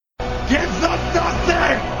Give them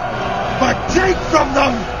nothing, but take from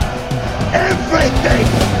them everything.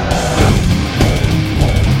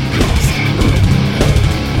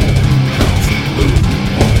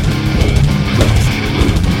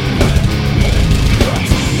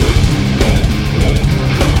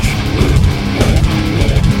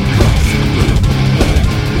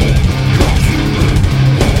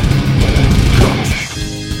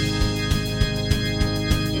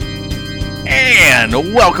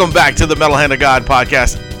 And welcome back to the Metal Hand of God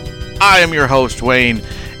podcast. I am your host, Wayne,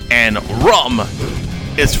 and Rum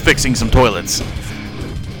is fixing some toilets.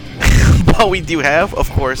 But we do have, of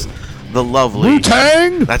course, the lovely...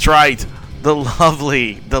 Wu-Tang! That's right. The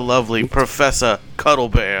lovely Professor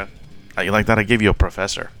Cuddlebear. How you like that? I gave you a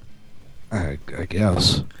professor. I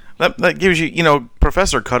guess. That gives you,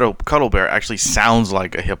 Professor Cuddlebear actually sounds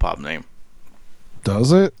like a hip-hop name.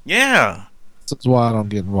 Does it? Yeah. That's why I don't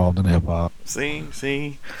get involved in hip-hop. See?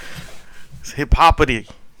 It's hip-hoppity.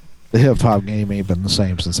 The hip-hop game ain't been the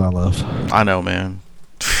same since I left. I know, man.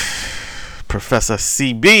 Professor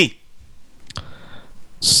CB.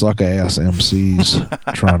 Suck-ass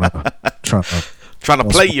MCs trying to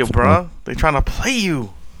play you, bro. They trying to play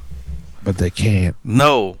you. But they can't.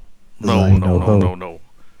 No.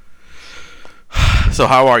 So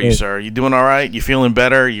how are you, sir? You doing all right? You feeling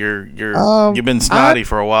better? You've been snotty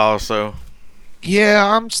for a while, so... Yeah,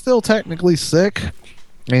 I'm still technically sick.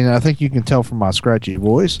 And I think you can tell from my scratchy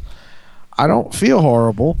voice. I don't feel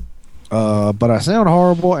horrible, but I sound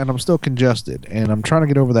horrible, and I'm still congested. And I'm trying to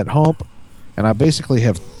get over that hump. And I basically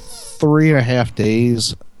have 3.5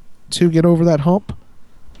 days to get over that hump.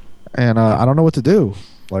 And I don't know what to do.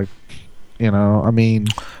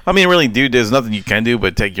 Really, dude, there's nothing you can do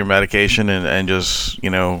but take your medication and just,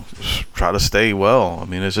 try to stay well. I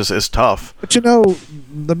mean, it's tough. But,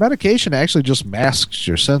 the medication actually just masks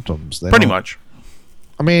your symptoms. Pretty much.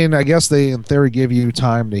 I mean, I guess they, in theory, give you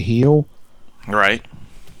time to heal. Right.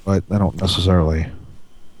 But they don't necessarily,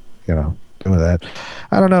 do that.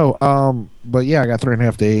 I don't know. But, yeah, I got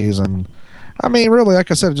 3.5 days. And, I mean, really, like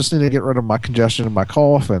I said, I just need to get rid of my congestion and my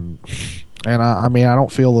cough. And I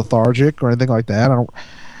don't feel lethargic or anything like that. I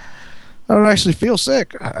don't actually feel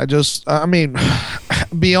sick.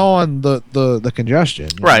 Beyond the congestion.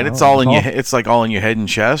 Right. It's all in your. It's like all in your head and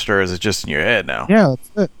chest, or is it just in your head now? Yeah,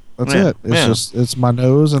 that's it. It's my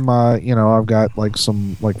nose and my. I've got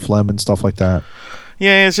some phlegm and stuff like that.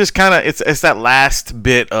 Yeah, it's just kind of it's that last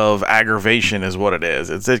bit of aggravation is what it is.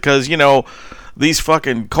 It's because these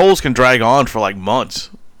fucking colds can drag on for months.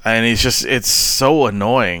 And it's so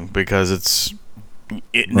annoying because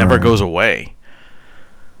it never goes away.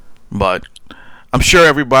 But I'm sure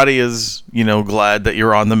everybody is, glad that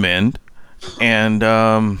you're on the mend. And,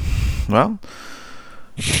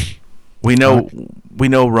 we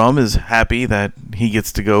know Rum is happy that he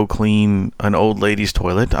gets to go clean an old lady's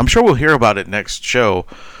toilet. I'm sure we'll hear about it next show.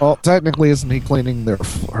 Well, technically, isn't he cleaning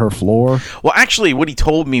her floor? Well, actually, what he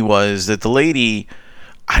told me was that the lady...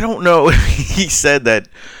 I don't know if he said that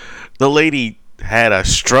the lady had a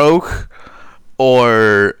stroke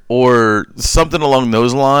or something along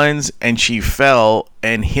those lines, and she fell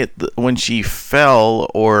and when she fell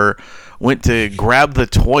or went to grab the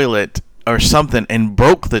toilet or something and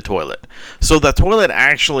broke the toilet. So the toilet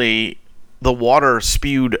actually, the water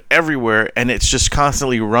spewed everywhere, and it's just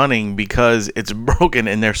constantly running because it's broken,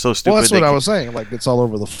 and they're so stupid. Well, that's what I was saying. It's all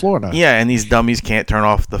over the floor now. Yeah, and these dummies can't turn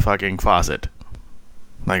off the fucking faucet.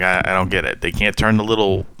 I don't get it. They can't turn the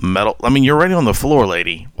little metal... I mean, you're already on the floor,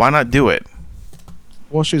 lady. Why not do it?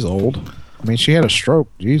 Well, she's old. I mean, she had a stroke.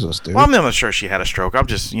 Jesus, dude. Well, I'm not sure she had a stroke. I'm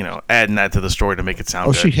just, adding that to the story to make it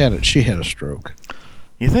sound good. She had a stroke.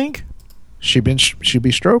 You think? She'd be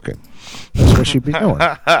stroking. That's what she'd be doing.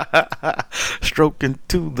 Stroking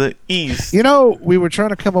to the east. We were trying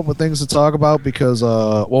to come up with things to talk about because,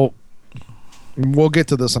 we'll get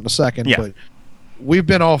to this in a second, yeah. But we've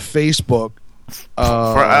been off Facebook.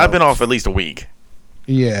 I've been off at least a week.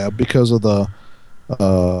 Yeah, because of the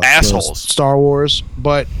assholes the Star Wars.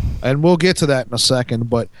 And we'll get to that in a second.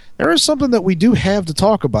 But there is something that we do have to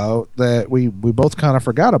talk about that we both kind of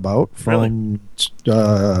forgot about from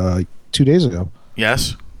 2 days ago.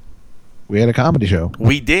 Yes, we had a comedy show.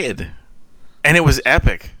 We did, and it was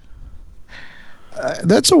epic.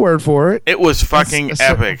 That's a word for it. It was fucking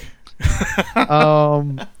epic.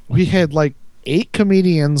 We had 8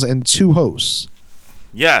 comedians and 2 hosts.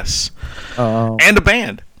 Yes. And a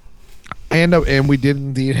band. And we did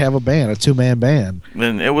indeed have a band, a 2-man band.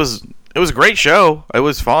 And it was a great show. It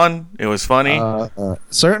was fun. It was funny.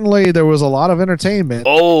 Certainly there was a lot of entertainment.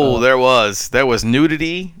 Oh, there was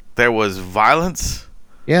nudity. There was violence.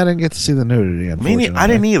 Yeah, I didn't get to see the nudity, unfortunately. I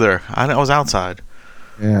didn't either. I was outside.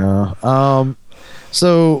 Yeah.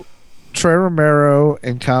 So Trey Romero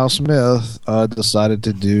and Kyle Smith decided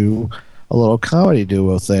to do a little comedy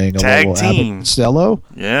duo thing, a Tag little Abbott team. and Costello,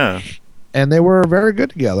 Yeah. and they were very good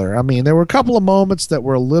together. I mean, there were a couple of moments that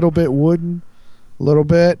were a little bit wooden, a little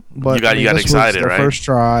bit, but You got this excited, was their right? first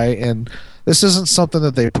try, and this isn't something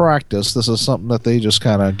that they practice. This is something that they just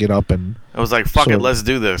kind of get up and It was like, fuck sort it, of- let's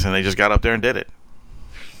do this. And they just got up there and did it.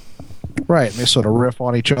 right. And they sort of riff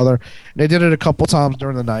on each other. And they did it a couple times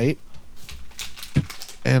during the night,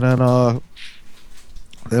 and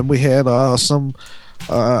then we had some.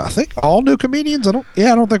 I think all new comedians. I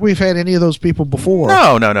don't think we've had any of those people before.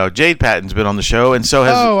 No. Jade Patton's been on the show, and so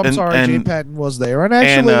has. I'm sorry. and, Jade Patton was there, and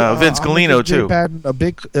actually, Vince I'm gonna Galino, give Jade too. Patton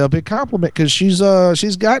a big compliment because she's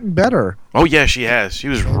gotten better. Oh yeah, she has. She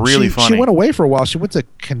was really funny. She went away for a while. She went to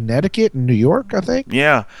Connecticut and New York, I think.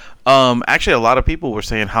 Yeah. Actually, a lot of people were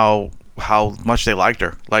saying how much they liked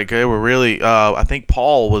her. Like they were really. I think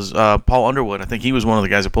Paul Underwood. I think he was one of the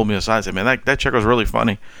guys that pulled me aside and said, "Man, that chick was really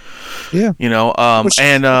funny." Yeah. You know. Which,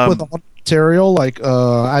 and with old material, like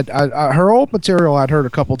her old material, I'd heard a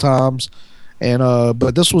couple times, and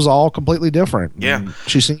but this was all completely different. Yeah. And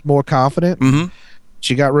she seemed more confident. Mm-hmm.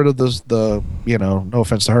 She got rid of the no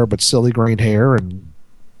offense to her, but silly green hair, and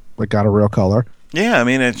like got a real color. Yeah, I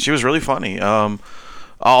mean, she was really funny.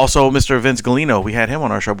 Also, Mr. Vince Galino, we had him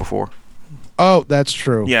on our show before. Oh, that's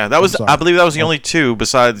true. Yeah, that was. I believe that was the only two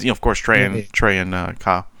besides, of course, Trey and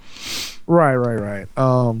Kyle. Right.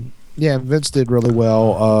 Yeah, Vince did really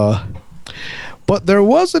well. But there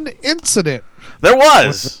was an incident. There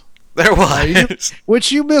was,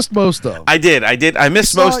 which you missed most of. I did. I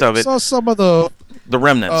missed most of it. Saw some of the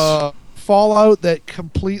remnants. Fallout that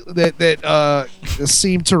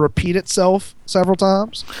seemed to repeat itself several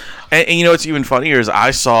times. And you know what's even funnier is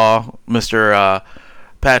I saw Mr.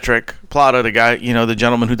 Patrick Plata, the guy, the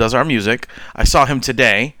gentleman who does our music. I saw him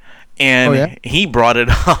today, and he brought it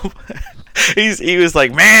up. He was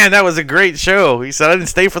like, "Man, that was a great show." He said, "I didn't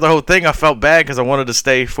stay for the whole thing. I felt bad because I wanted to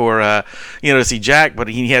stay for to see Jack, but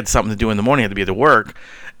he had something to do in the morning. He had to be at work."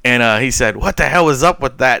 And he said, "What the hell is up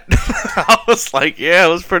with that?" I was like, "Yeah, it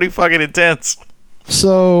was pretty fucking intense."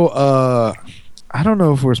 So I don't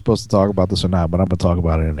know if we're supposed to talk about this or not, but I'm gonna talk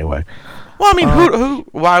about it anyway. Well, I mean, who?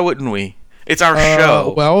 Why wouldn't we? It's our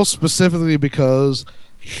show. Well, specifically because.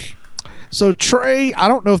 So Trey, I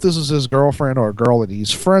don't know if this is his girlfriend or a girl that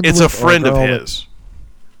he's friends with. It's a friend of his.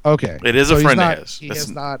 Okay. It is a friend of his. He has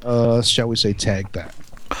not, shall we say, tagged that.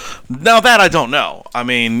 Now that I don't know. I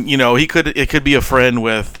mean, it could be a friend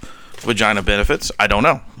with vagina benefits. I don't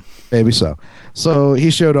know. Maybe so. So he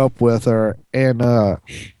showed up with her, and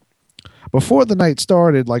before the night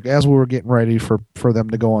started, like as we were getting ready for them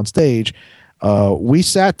to go on stage, we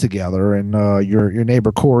sat together, and your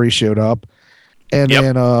neighbor Corey showed up, and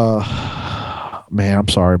then man, I'm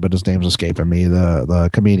sorry, but his name's escaping me. The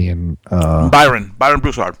comedian Byron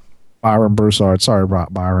Broussard. Byron Broussard. Sorry,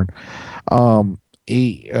 Byron.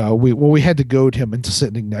 We had to goad him into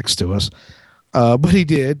sitting next to us, but he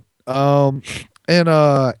did. And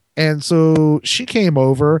so she came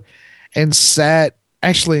over and sat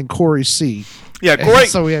actually in Corey's seat. Yeah, Corey.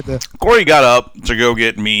 So we had to. Corey got up to go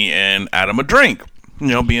get me and Adam a drink.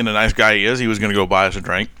 Being the nice guy he is, he was going to go buy us a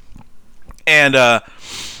drink. And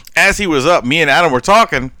as he was up, me and Adam were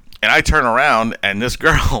talking, and I turn around, and this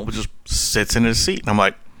girl just sits in his seat, and I'm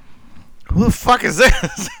like, "Who the fuck is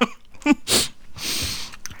this?"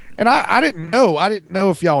 And I didn't know. I didn't know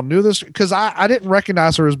if y'all knew this because I didn't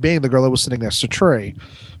recognize her as being the girl that was sitting next to Trey.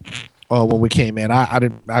 When we came in, I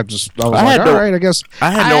was like, all right, I guess.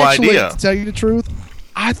 I had no idea. To tell you the truth,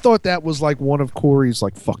 I thought that was like one of Corey's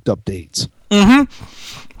like fucked up dates. Mm-hmm.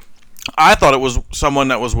 I thought it was someone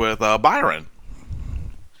that was with Byron.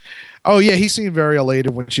 Oh yeah, he seemed very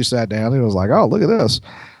elated when she sat down. He was like, "Oh, look at this."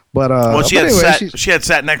 But she had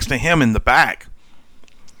sat next to him in the back.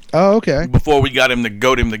 Oh, okay. Before we got him to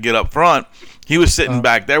goad him to get up front, he was sitting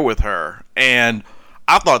back there with her, and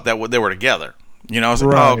I thought that they were together. I was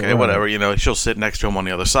like, "Oh, okay, whatever." She'll sit next to him on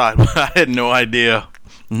the other side. But I had no idea.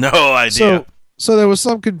 No idea. So there was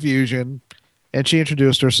some confusion, and she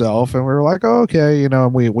introduced herself, and we were like, "Oh, okay,"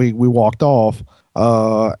 and we walked off.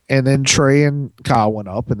 And then Trey and Kyle went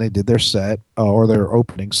up and they did their set or their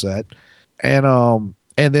opening set, and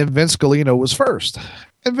then Vince Galino was first,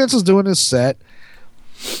 and Vince was doing his set,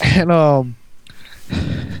 and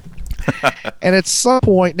and at some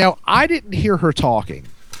point, now I didn't hear her talking,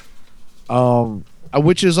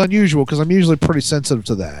 which is unusual because I'm usually pretty sensitive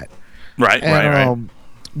to that. Right.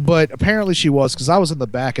 But apparently she was because I was in the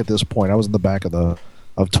back at this point. I was in the back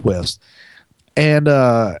of Twist, and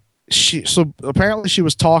apparently she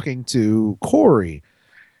was talking to Corey,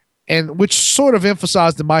 and which sort of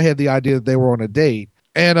emphasized in my head the idea that they were on a date.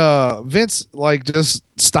 And Vince like just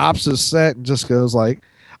stops his set and just goes like,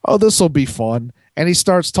 "Oh, this will be fun," and he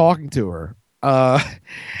starts talking to her.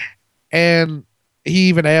 And he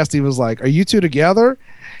even asked, he was like, "Are you two together?"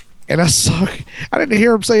 And I didn't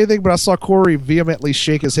hear him say anything, but I saw Corey vehemently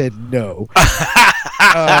shake his head no.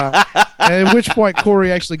 And at which point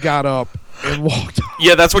Corey actually got up and walked off.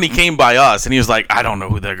 Yeah, that's when he came by us, and he was like, "I don't know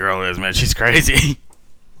who that girl is, man. She's crazy."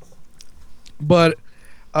 But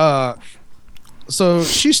so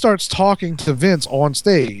she starts talking to Vince on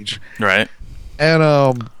stage. Right.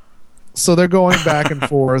 And so they're going back and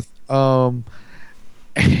forth.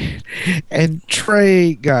 And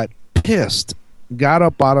Trey got pissed, got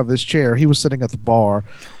up out of his chair. He was sitting at the bar,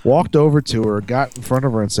 walked over to her, got in front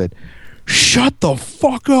of her and said, "Shut the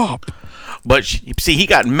fuck up." But see, he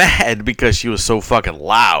got mad because she was so fucking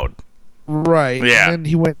loud. Right. Yeah. And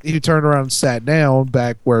then he turned around and sat down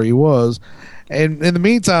back where he was. And in the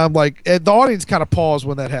meantime, like, the audience kind of paused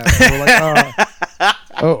when that happened. They were like,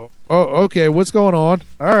 oh, okay, what's going on?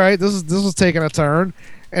 All right, this is taking a turn.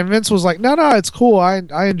 And Vince was like, no, it's cool. I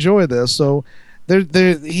enjoy this. So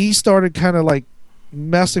he started kind of like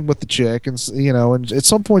messing with the chick, and and at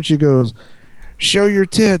some point she goes, "Show your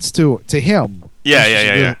tits to him."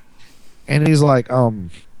 Yeah. And he's like,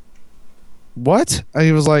 what? And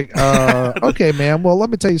he was like, okay, man, well, let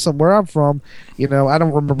me tell you something. Where I'm from, I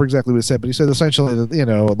don't remember exactly what he said, but he said essentially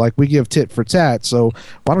that, like, we give tit for tat, so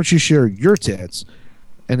why don't you share your tits,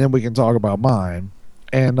 and then we can talk about mine.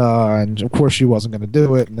 And of course she wasn't going to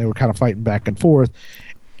do it, and they were kind of fighting back and forth.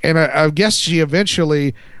 And I guess she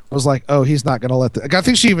eventually was like, oh, he's not going to let I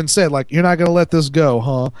think she even said, like, "You're not going to let this go,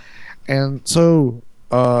 huh?" And so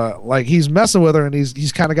like, he's messing with her, and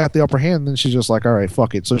he's kind of got the upper hand, and then she's just like, all right,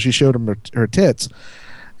 fuck it. So she showed him her tits,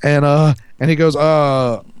 and he goes,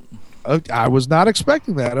 I was not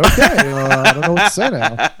expecting that. Okay, I don't know what to say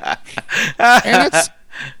now. And it's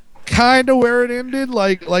kind of where it ended,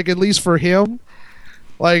 like at least for him.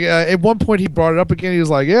 Like, at one point he brought it up again. He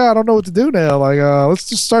was like, yeah, I don't know what to do now. Like, let's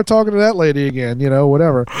just start talking to that lady again,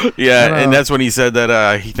 whatever. Yeah, and that's when he said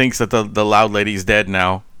that he thinks that the loud lady's dead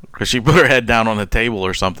now because she put her head down on the table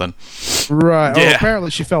or something. Right. Yeah. Oh,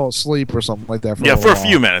 apparently she fell asleep or something like that. For a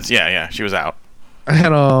few minutes. Yeah, she was out.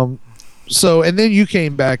 And and then you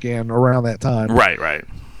came back in around that time. Right.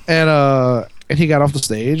 And he got off the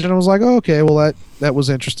stage, and I was like, oh, okay, well, that was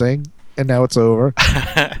interesting, and now it's over.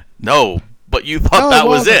 No. But you thought that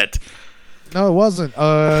was it. No, it wasn't.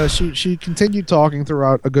 She continued talking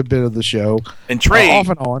throughout a good bit of the show. And Trey, off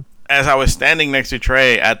and on. As I was standing next to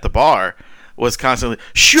Trey at the bar, was constantly,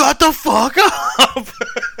 "Shut the fuck up."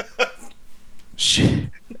 He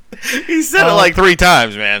said it like 3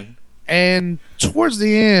 times, man. And towards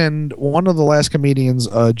the end, one of the last comedians,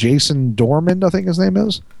 Jason Dorman, I think his name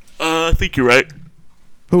is. I think you're right.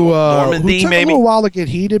 Who Normandy, took maybe? a little while to get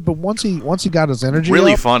heated, but once he got his energy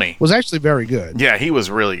really up, funny, was actually very good. Yeah, he was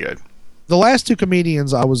really good. The last 2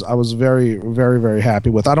 comedians I was very, very, very happy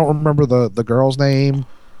with. I don't remember the girl's name.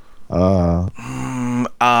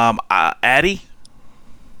 Addie.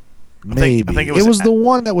 Maybe I think it was the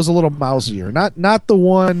one that was a little mousier, not the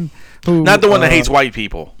one who, not the one that hates white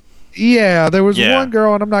people. Yeah, there was one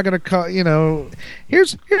girl, and I'm not gonna cut.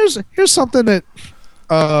 Here's something that.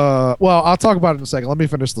 Well, I'll talk about it in a second. Let me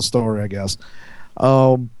finish the story, I guess.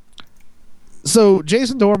 So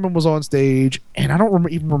Jason Dorman was on stage, and I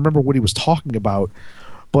don't even remember what he was talking about,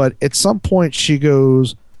 but at some point she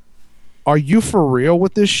goes, "Are you for real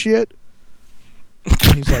with this shit?"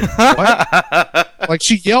 And he's like, "What?" Like,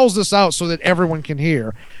 she yells this out so that everyone can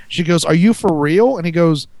hear. She goes, "Are you for real?" And he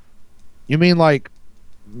goes, "You mean like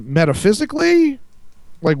metaphysically?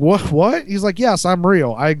 Like what?" He's like, "Yes, I'm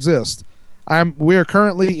real. I exist. We're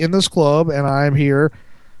currently in this club, and I'm here.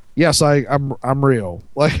 Yes, I'm real."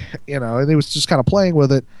 Like, and he was just kind of playing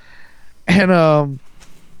with it. And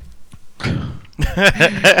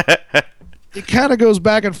it kind of goes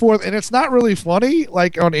back and forth, and it's not really funny,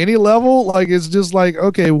 like, on any level. Like, it's just like,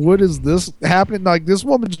 okay, what is this happening? Like, this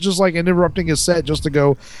woman's just like interrupting his set just to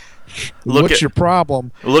go, what's your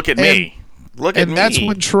problem? Look at me. Look at me. And that's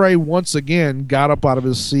when Trey once again got up out of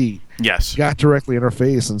his seat. Yes. Got directly in her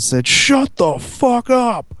face and said, "Shut the fuck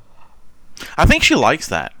up." I think she likes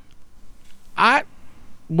that.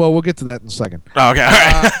 Well, we'll get to that in a second. Oh, okay. All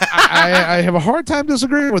right. I have a hard time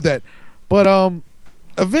disagreeing with that. But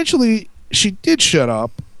eventually she did shut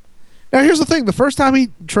up. Now, here's the thing. The first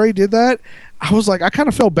time Trey did that, I was like, I kind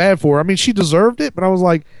of felt bad for her. I mean, she deserved it, but I was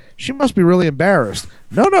like, she must be really embarrassed.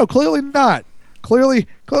 No, clearly not. Clearly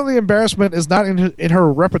embarrassment is not in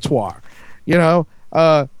her repertoire.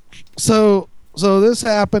 So this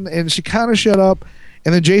happened, and she kind of shut up,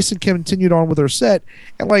 And then Jason continued on with her set,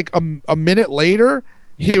 and like a minute later,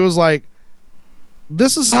 he was like,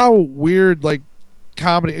 "This is how weird like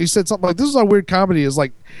comedy." He said something like, "This is how weird comedy is."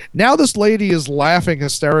 Like now, this lady is laughing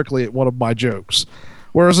hysterically at one of my jokes,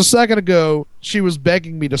 whereas a second ago she was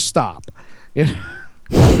begging me to stop. You know?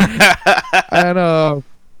 And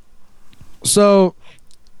so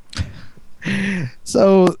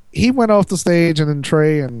he went off the stage, and then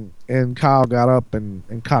Trey and Kyle got up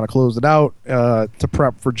and kind of closed it out to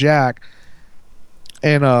prep for Jack.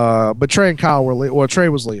 And but Trey and Kyle were Trey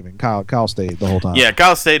was leaving. Kyle stayed the whole time. Yeah,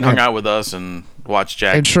 Kyle stayed and hung out with us and watched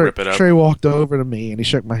Jack rip it up. Trey walked over to me and he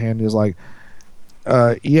shook my hand. He was like,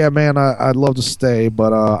 "Yeah, man, I'd love to stay,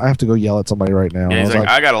 but I have to go yell at somebody right now." Yeah, he's like,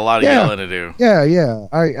 "I got a lot of yelling to do." Yeah,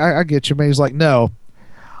 I get you, man. He's like, "No,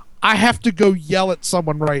 I have to go yell at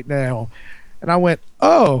someone right now," and I went,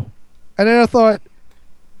 "Oh," and then I thought,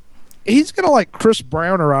 he's gonna like Chris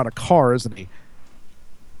Brown her out of car, isn't he?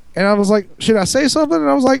 And I was like, should I say something? And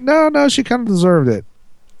I was like, no, she kind of deserved it.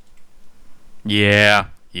 Yeah.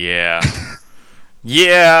 Yeah.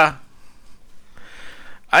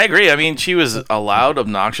 I agree. I mean, she was a loud,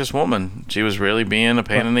 obnoxious woman. She was really being a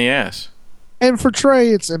pain in the ass. And for Trey,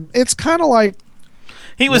 it's kind of like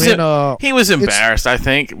he was embarrassed, I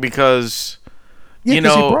think, because he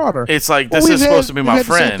brought her. It's like, this is supposed to be my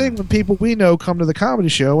friend. The same thing when people we know come to the comedy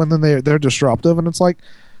show and then they're disruptive, and it's like,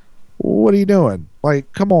 what are you doing?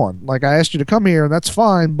 Like, come on. Like, I asked you to come here, and that's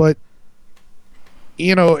fine, but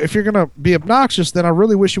if you're gonna be obnoxious, then I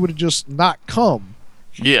really wish you would have just not come.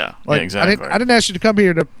 Yeah, like, yeah, exactly. I didn't ask you to come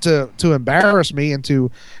here to embarrass me and to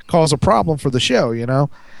cause a problem for the show,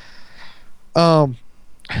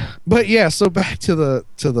 But yeah, so back to the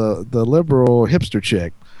liberal hipster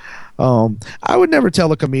chick. I would never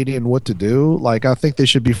tell a comedian what to do. Like, I think they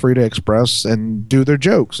should be free to express and do their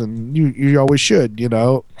jokes, and you always should,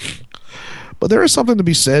 But there is something to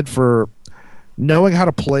be said for knowing how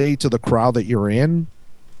to play to the crowd that you're in.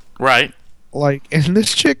 Right. Like, and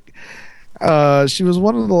this chick, she was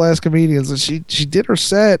one of the last comedians, and she did her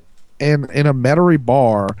set in a Metairie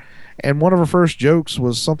bar, and one of her first jokes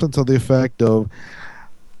was something to the effect of,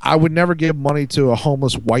 "I would never give money to a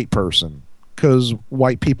homeless white person because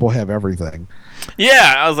white people have everything."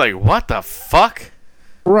 Yeah, I was like, what the fuck?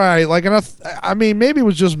 Right, like, and I mean, maybe it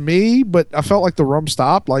was just me, but I felt like the room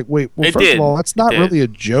stopped. Like, wait, well, first of all, that's not really a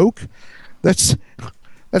joke. That's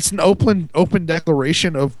an open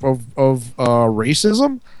declaration of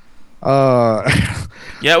racism.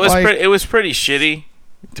 Yeah, it was pretty shitty,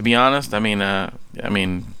 to be honest. I mean,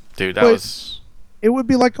 dude, that was. It would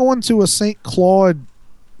be like going to a St. Claude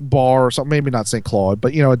bar or something. Maybe not St. Claude,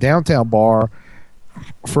 but a downtown bar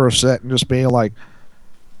for a set and just being like,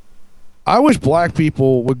 "I wish black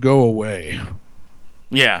people would go away."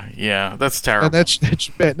 Yeah, that's terrible. And that's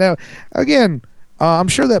bad. Now, again, I'm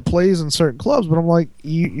sure that plays in certain clubs, but I'm like,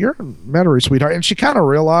 you're a Metairie, sweetheart. And she kind of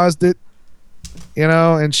realized it,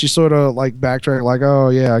 and she sort of like backtracked, like, "Oh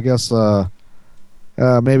yeah, I guess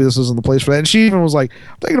maybe this isn't the place for that." And she even was like,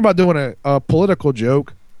 "I'm thinking about doing a political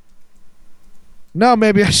joke. No,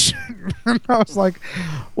 maybe I shouldn't." And I was like,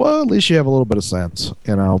 well, at least you have a little bit of sense,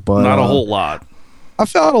 but not a whole lot. I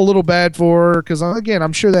felt a little bad for her because, again,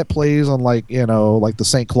 I'm sure that plays on like the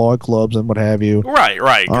St. Claude clubs and what have you.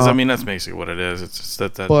 Right. Because that's basically what it is. It's just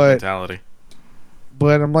that mentality.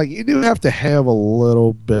 But I'm like, you do have to have a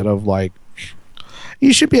little bit of like,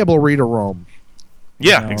 you should be able to read a room.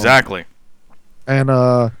 Yeah, exactly. And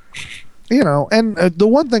the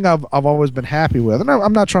one thing I've always been happy with, and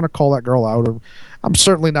I'm not trying to call that girl out, or I'm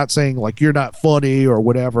certainly not saying like you're not funny or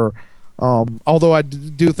whatever. Although I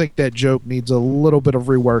do think that joke needs a little bit of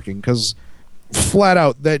reworking, because flat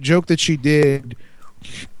out that joke that she did,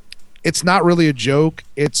 it's not really a joke.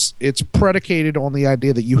 It's predicated on the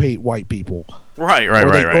idea that you hate white people. Right.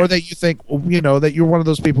 Or that you think, that you're one of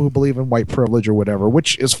those people who believe in white privilege or whatever,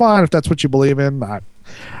 which is fine if that's what you believe in.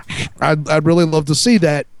 I'd really love to see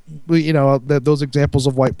that, those examples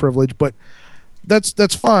of white privilege, but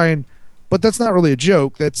that's fine. But that's not really a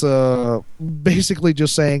joke. That's basically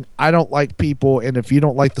just saying, I don't like people, and if you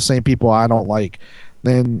don't like the same people I don't like,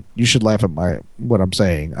 then you should laugh at what I'm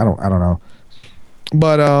saying. I don't know.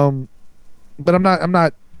 But I'm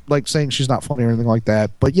not like saying she's not funny or anything like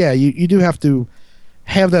that. But yeah, you do have to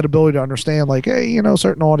have that ability to understand, like, hey,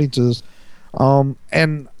 certain audiences.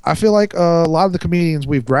 And I feel like a lot of the comedians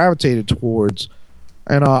we've gravitated towards,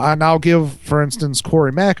 and I'll give, for instance,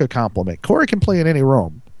 Corey Mack a compliment. Corey can play in any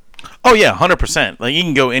room. Oh yeah, 100%. Like, he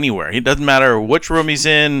can go anywhere. It doesn't matter which room he's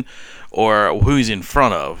in or who he's in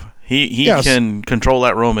front of. He can control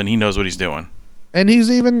that room, and he knows what he's doing. And he has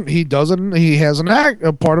an act,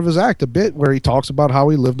 a part of his act, a bit where he talks about how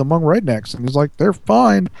he lived among rednecks, and he's like, they're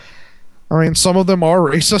fine. I mean, some of them are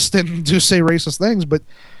racist and do say racist things, but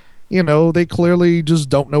they clearly just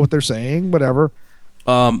don't know what they're saying. Whatever.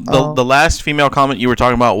 The last female comment you were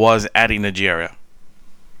talking about was Addie Nigeria.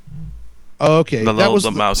 Okay, that was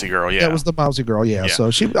the mousy girl. Yeah, that was the mousy girl. Yeah.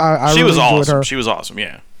 So she she really was awesome. her. She was awesome.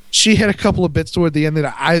 Yeah. She had a couple of bits toward the end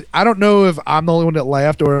that I don't know if I'm the only one that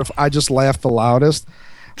laughed or if I just laughed the loudest,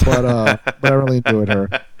 but I really enjoyed her.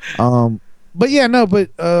 But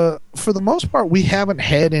for the most part, we haven't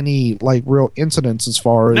had any like real incidents as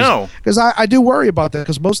far as because I do worry about that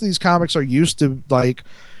because most of these comics are used to like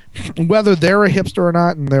whether they're a hipster or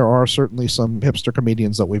not, and there are certainly some hipster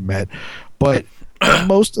comedians that we've met, but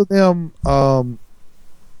most of them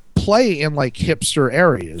play in like hipster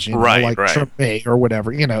areas, like Treme or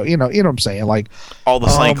whatever, you know what I'm saying, like all the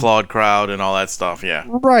St. Claude crowd and all that stuff, yeah,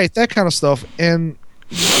 right, that kind of stuff. And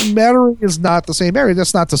Metairie is not the same area.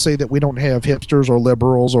 That's not to say that we don't have hipsters or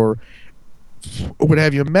liberals or what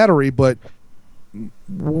have you in Metairie, but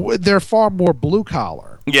they're far more blue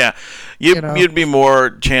collar. Yeah, you'd be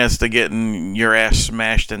more chance to getting your ass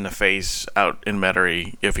smashed in the face out in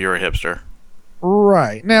Metairie if you're a hipster.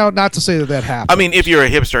 Right. Now, not to say that happens. I mean, if you're a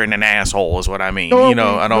hipster and an asshole is what I mean.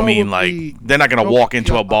 I don't mean like they're not going to walk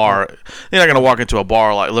into a bar. They're not going to walk into a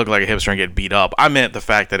bar like look like a hipster and get beat up. I meant the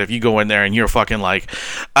fact that if you go in there and you're fucking like,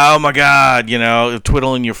 oh my God,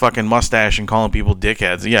 twiddling your fucking mustache and calling people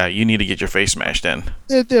dickheads, yeah, you need to get your face smashed in.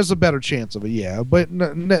 There's a better chance of it, yeah. But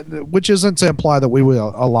which isn't to imply that we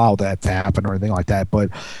will allow that to happen or anything like that. But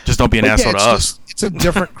just don't be an asshole to us. It's a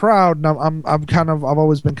different crowd, and I've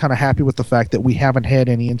always been kind of happy with the fact that we haven't had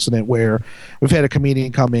any incident where we've had a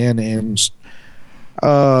comedian come in and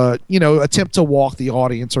attempt to walk the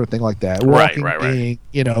audience or anything like that. Being,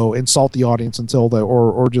 insult the audience until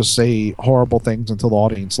or just say horrible things until the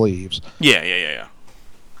audience leaves. Yeah.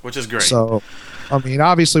 Which is great. So, I mean,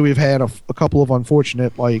 obviously we've had a couple of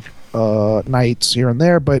unfortunate nights here and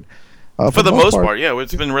there, but for the most part, yeah,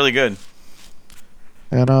 it's been really good.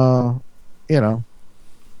 And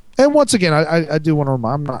and once again, I do want to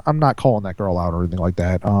remind, I'm not calling that girl out or anything like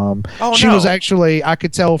that. She was actually, I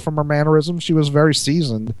could tell from her mannerisms, she was very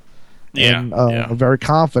seasoned. And very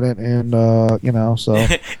confident, and so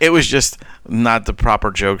it was just not the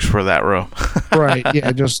proper jokes for that room. Right?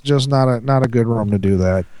 Yeah, just not a good room to do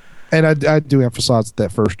that. And I do emphasize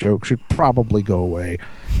that first joke should probably go away.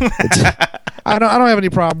 I don't have any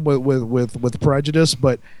problem with prejudice,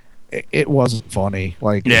 but it wasn't funny.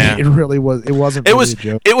 It really was. It wasn't. A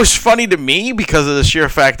joke. It was funny to me because of the sheer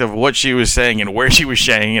fact of what she was saying and where she was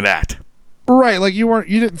saying it at. Right, like you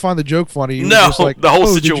didn't find the joke funny. You no, were just like, the whole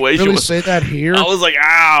situation. Did you really say that here? I was like,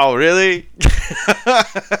 "Ow, really?"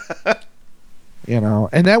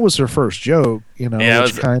 And that was her first joke. Yeah,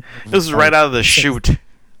 this was right out of the chute.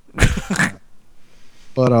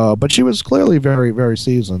 But she was clearly very, very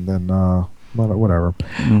seasoned, and whatever.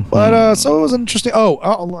 Mm-hmm. But so it was interesting.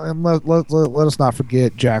 And let us not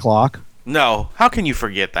forget Jack Locke. No, how can you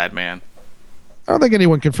forget that, man? I don't think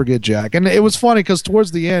anyone can forget Jack. And it was funny because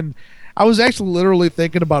towards the end, I was actually literally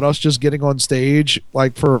thinking about us just getting on stage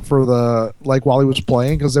for the while he was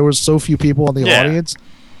playing, because there was so few people in the audience.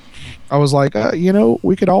 I was like,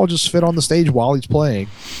 we could all just fit on the stage while he's playing.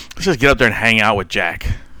 Let's just get up there and hang out with Jack.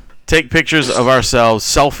 Take pictures of ourselves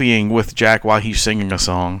selfieing with Jack while he's singing a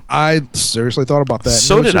song. I seriously thought about that.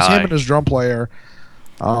 So did I. Him and his drum player.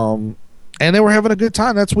 And they were having a good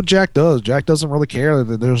time. That's what Jack does. Jack doesn't really care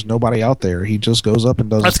that there's nobody out there. He just goes up and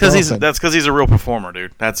does. That's because he's a real performer,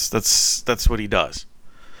 dude. That's what he does.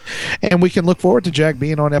 And we can look forward to Jack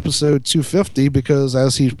being on episode 250 because,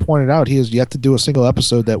 as he pointed out, he has yet to do a single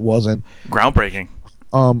episode that wasn't groundbreaking.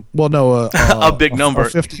 A big number,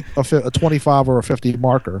 a 25 or a 50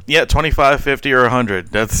 marker. Yeah, 25, 50, or 100.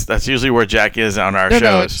 That's usually where Jack is on our shows.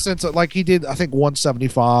 No, since he did, I think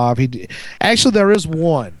 175. Actually there is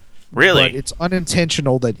one. Really, but it's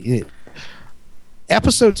unintentional that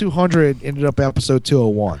episode 200 ended up episode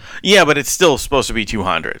 201. Yeah, but it's still supposed to be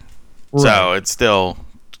 200, right. So it's still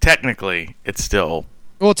technically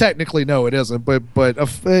Well, technically, no, it isn't. But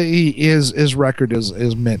his record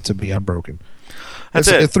is meant to be unbroken. That's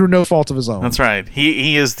it. Through no fault of his own. That's right.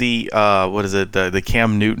 He is the the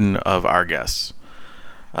Cam Newton of our guests.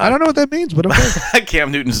 I don't know what that means, but okay. Cam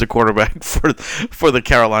Newton's the quarterback for the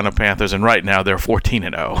Carolina Panthers, and right now they're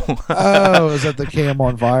 14-0. Oh, is that the Cam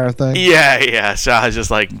on fire thing? Yeah. So I was just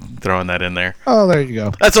throwing that in there. Oh, there you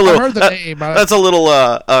go. That's a little. I heard the name. That's a little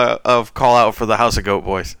of call out for the House of Goat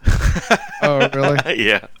Boys. Oh, really?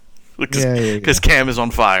 Yeah. Because Cam is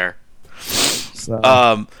on fire.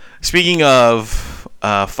 So. Speaking of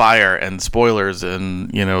fire and spoilers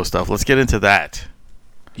and stuff. Let's get into that.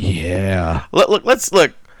 Yeah. Let's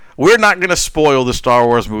look. We're not gonna spoil the Star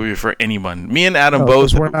Wars movie for anyone. Me and Adam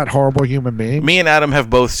both. We're not horrible human beings. Me and Adam have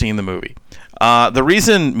both seen the movie. The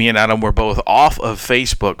reason me and Adam were both off of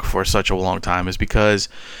Facebook for such a long time is because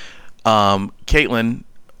Caitlin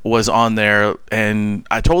was on there, and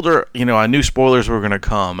I told her, I knew spoilers were gonna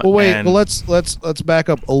come. Well, wait. Well, let's back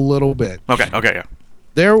up a little bit. Okay. Yeah.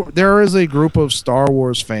 There is a group of Star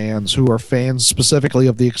Wars fans who are fans specifically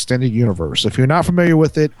of the extended universe. If you're not familiar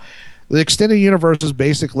with it, the extended universe is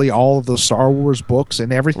basically all of the Star Wars books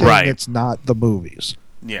and everything that's not the movies.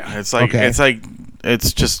 Yeah,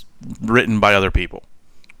 it's just written by other people.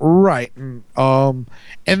 Right. And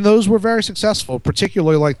those were very successful,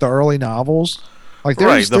 particularly like the early novels. Like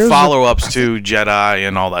the follow-ups to Jedi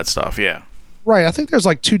and all that stuff, yeah. Right, I think there's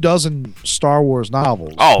like 24 Star Wars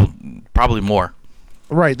novels. Oh, probably more.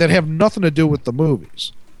 Right, that have nothing to do with the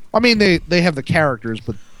movies. I mean, they have the characters,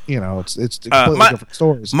 but it's completely different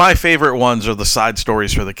stories. My favorite ones are the side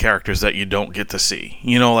stories for the characters that you don't get to see.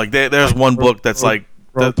 Like there's one book that's like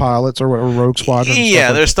Rogue Pilots or Rogue Squadron.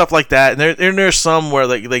 Yeah, there's stuff like that, and there's some where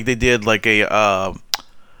like they did like a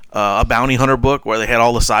bounty hunter book where they had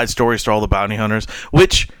all the side stories to all the bounty hunters,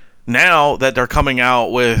 which now that they're coming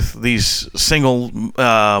out with these single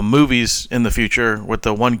movies in the future with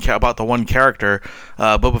the one about the one character,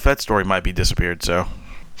 Boba Fett's story might be disappeared. So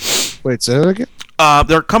wait, say that again.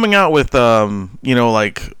 They're coming out with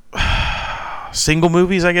like single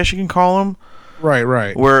movies, I guess you can call them.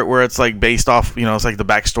 Right. Where it's like based off, it's like the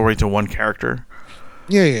backstory to one character.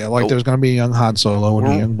 Yeah. Like there's going to be a young Han Solo and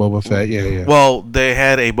a young Boba Fett. Yeah. Well, they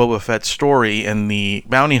had a Boba Fett story in the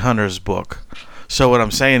Bounty Hunters book. So what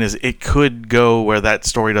I'm saying is it could go where that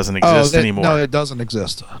story doesn't exist anymore. No, it doesn't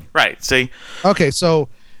exist. Right. See? Okay, so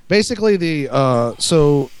basically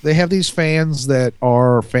so they have these fans that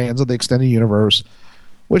are fans of the extended universe,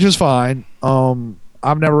 which is fine.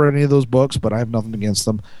 I've never read any of those books, but I have nothing against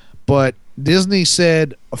them. But Disney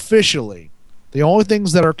said officially the only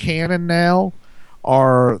things that are canon now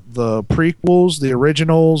are the prequels, the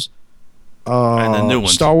originals, and the new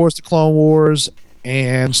ones. Star Wars: The Clone Wars,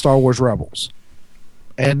 and Star Wars Rebels.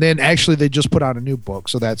 And then actually they just put out a new book,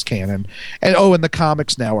 so that's canon. And and the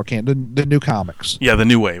comics now are canon, the new comics. Yeah, the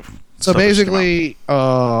new wave. So basically,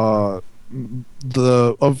 from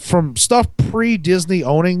stuff pre-Disney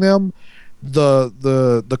owning them,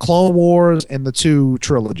 the Clone Wars and the two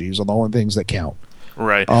trilogies are the only things that count.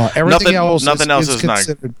 Right. Everything else is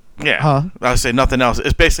considered. Not. Yeah. I would say nothing else.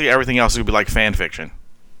 It's basically everything else would be like fan fiction.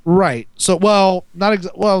 Right. So,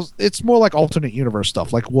 it's more like alternate universe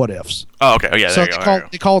stuff, like what ifs. Oh, okay. Oh, yeah. So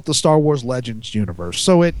they call it the Star Wars Legends universe.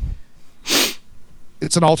 So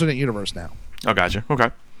it's an alternate universe now. Oh, gotcha. Okay.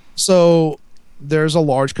 So there's a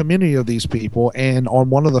large community of these people, and on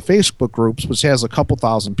one of the Facebook groups, which has a couple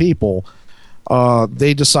thousand people,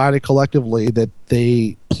 they decided collectively that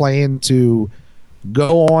they plan to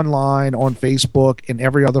go online on Facebook and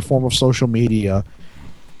every other form of social media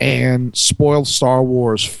and spoil Star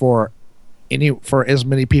Wars for as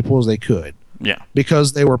many people as they could. Yeah.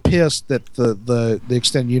 Because they were pissed that the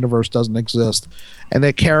extended universe doesn't exist and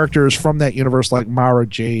that characters from that universe like Mara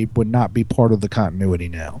Jade would not be part of the continuity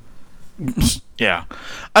now. Yeah.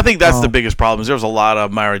 I think that's the biggest problem is there's a lot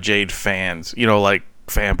of Mara Jade fans, like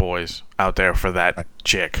fanboys out there for that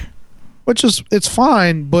chick. Which is, it's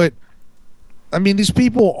fine, but I mean, these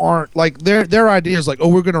people aren't like their idea is like, oh,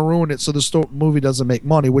 we're going to ruin it so the movie doesn't make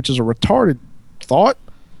money, which is a retarded thought.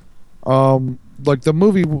 Like the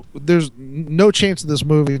movie, there's no chance of this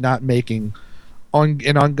movie not making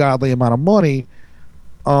an ungodly amount of money.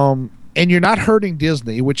 And you're not hurting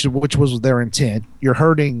Disney, which was their intent. You're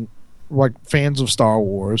hurting like fans of Star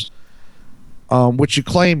Wars, which you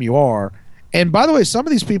claim you are. And by the way, some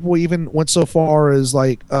of these people even went so far as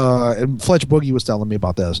like, and Fletch Boogie was telling me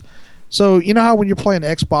about this. So you know how when you're playing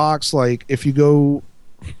Xbox, like if you go,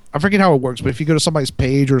 I forget how it works, but if you go to somebody's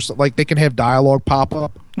page or like they can have dialogue pop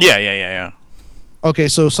up. Yeah. Okay,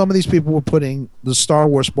 so some of these people were putting the Star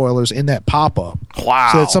Wars spoilers in that pop up. Wow.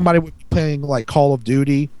 So that somebody would be playing like Call of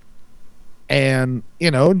Duty, and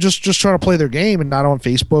just trying to play their game and not on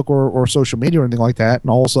Facebook or social media or anything like that,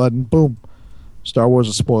 and all of a sudden, boom, Star Wars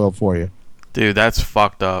is spoiled for you. Dude, that's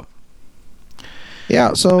fucked up.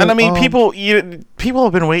 Yeah. So and I mean, people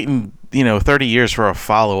have been waiting 30 years for a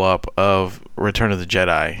follow-up of Return of the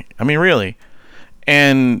Jedi. I mean, really.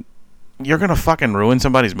 And you're going to fucking ruin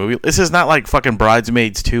somebody's movie? This is not like fucking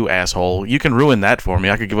Bridesmaids 2, asshole. You can ruin that for me.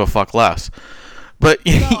 I could give a fuck less. But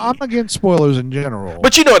I'm against spoilers in general.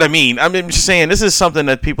 But you know what I mean. I'm just saying this is something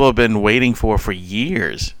that people have been waiting for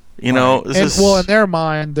years. You know, this is well, in their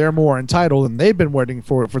mind, they're more entitled, and they've been waiting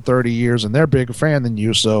for it for 30 years, and they're a bigger fan than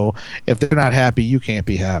you. So if they're not happy, you can't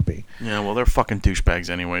be happy. yeah. Well, they're fucking douchebags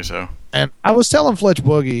anyway. So. And I was telling Fletch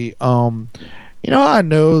Boogie, you know, I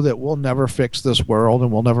know that we'll never fix this world,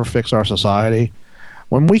 and we'll never fix our society.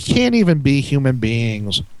 When we can't even be human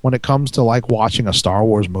beings when it comes to like watching a Star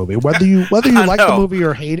Wars movie, whether you like the movie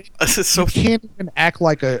or hate it, you can't even act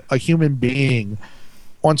like a human being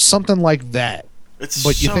on something like that.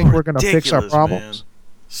 But you think we're going to fix our problems? Man.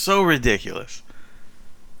 So ridiculous.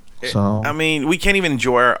 So I mean, we can't even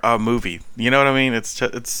enjoy a movie. You know what I mean?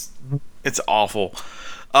 It's awful.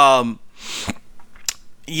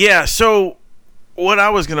 Yeah. So what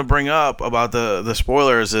I was going to bring up about the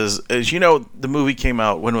spoilers is you know the movie came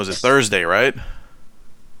out, when was it? Thursday, right?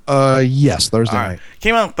 Yes, Thursday night.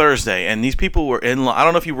 Came out Thursday, and these people were in line. I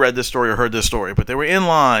don't know if you read this story or heard this story, but they were in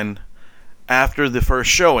line after the first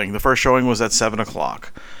showing. The first showing was at 7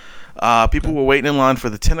 o'clock. People were waiting in line for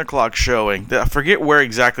the 10 o'clock showing. I forget where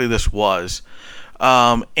exactly this was.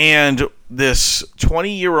 And this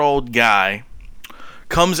 20-year-old guy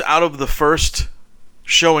comes out of the first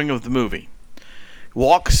showing of the movie,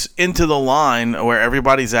 walks into the line where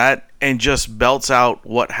everybody's at, and just belts out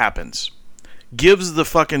what happens. Gives the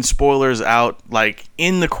fucking spoilers out, like,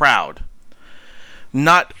 in the crowd.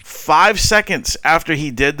 Not 5 seconds after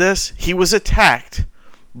he did this, he was attacked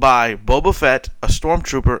by Boba Fett, a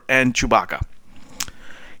stormtrooper, and Chewbacca.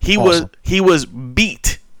 He was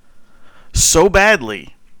beat so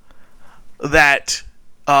badly that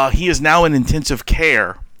he is now in intensive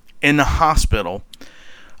care in the hospital.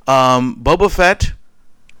 Boba Fett,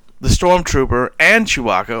 the stormtrooper, and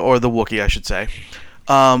Chewbacca, or the Wookiee, I should say,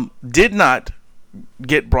 did not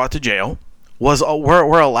get brought to jail.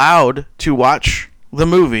 Were allowed to watch the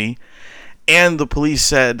movie, and the police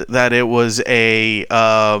said that it was a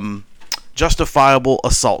justifiable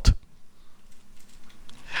assault.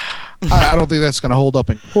 I don't think that's going to hold up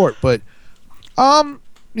in court, but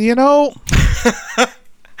you know,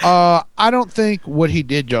 I don't think what he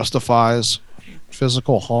did justifies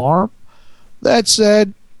physical harm. That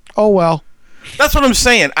said, oh well. That's what I'm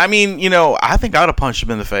saying. I mean, you know, I think I would have punched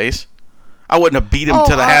him in the face. I wouldn't have beat him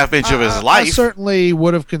to the half inch of his life. I certainly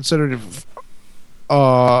would have considered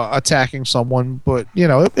attacking someone, but you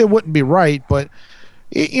know, it wouldn't be right. But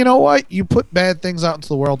you know what? You put bad things out into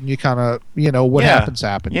the world, and you kind of, you know, what happens.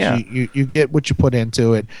 Yeah. You get what you put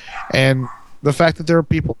into it, and the fact that there are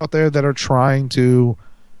people out there that are trying to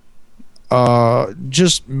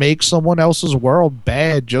just make someone else's world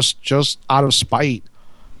bad just out of spite,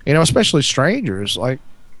 you know, especially strangers. Like,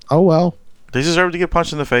 oh well. They deserve to get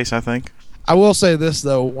punched in the face, I think. I will say this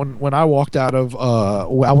though: when I walked out of,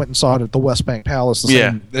 I went and saw it at the West Bank Palace. The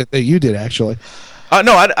same that you did, actually.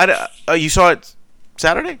 No, you saw it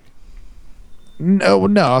Saturday? No,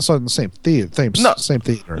 I saw it in the same theater. Same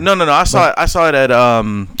theater. No. I saw it at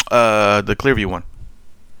the Clearview one,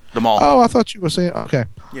 the mall. Oh, I thought you were saying okay.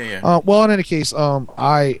 Yeah. Well, in any case,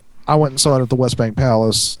 I went and saw it at the West Bank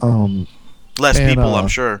Palace. Less people, I'm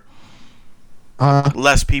sure.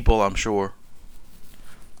 Less people, I'm sure.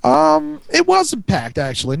 It wasn't packed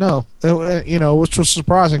actually. No, you know, which was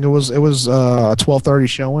surprising. It was 12:30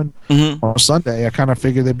 showing on Sunday. I kind of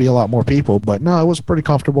figured there'd be a lot more people, but no, it was pretty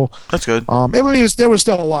comfortable. That's good. There was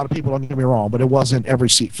still a lot of people. Don't get me wrong, but it wasn't every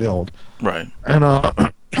seat filled. Right. And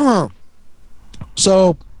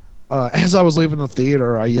so as I was leaving the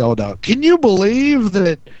theater, I yelled out, "Can you believe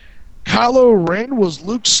that Kylo Ren was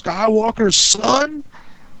Luke Skywalker's son?"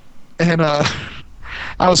 And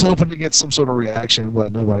I was hoping to get some sort of reaction,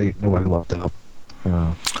 but nobody left out.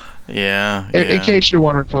 Yeah. In case you're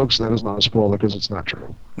wondering, folks, that is not a spoiler because it's not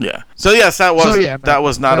true. Yeah. So yes, that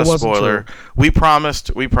was not a spoiler. True. We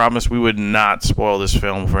promised we would not spoil this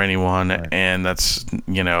film for anyone, right. And that's,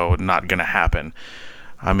 you know, not gonna happen.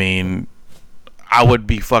 I mean, I would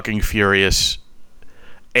be fucking furious,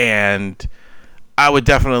 and I would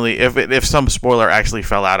definitely, if some spoiler actually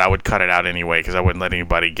fell out, I would cut it out anyway because I wouldn't let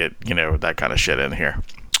anybody get, you know, that kind of shit in here.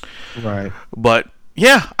 Right. But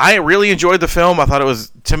yeah, I really enjoyed the film. I thought it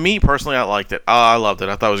was, to me personally, I liked it. I loved it.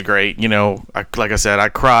 I thought it was great. You know, like I said, I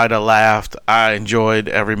cried, I laughed, I enjoyed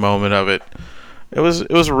every moment of it. It was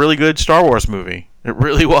a really good Star Wars movie. It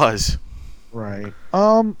really was. Right.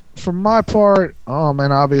 For my part,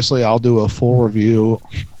 and obviously I'll do a full review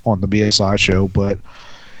on the BSI show, but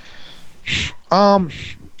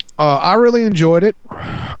I really enjoyed it.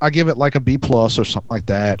 I give it like a B+ or something like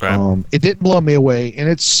that. Right. It didn't blow me away, and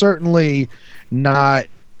it's certainly not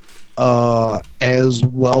as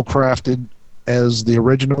well crafted as the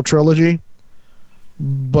original trilogy.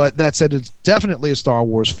 But that said, it's definitely a Star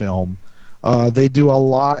Wars film. They do a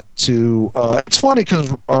lot to. It's funny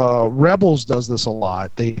because Rebels does this a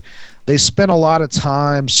lot. They spend a lot of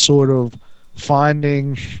time sort of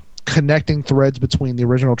finding connecting threads between the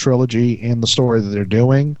original trilogy and the story that they're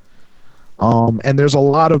doing. And there's a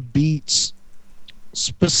lot of beats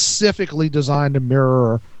specifically designed to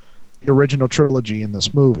mirror the original trilogy in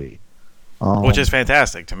this movie, which is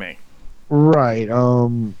fantastic to me. Right.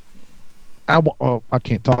 I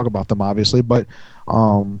can't talk about them obviously, but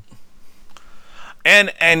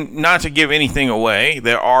and not to give anything away,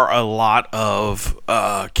 there are a lot of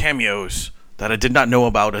cameos that I did not know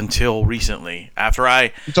about until recently.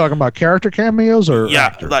 You talking about character cameos or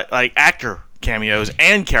actor? like actor cameos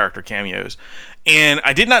and character cameos. And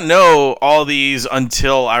I did not know all these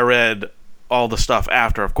until I read all the stuff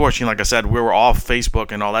after. Of course, like I said, we were off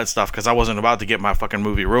Facebook and all that stuff because I wasn't about to get my fucking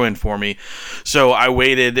movie ruined for me. So I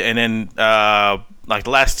waited, and then like the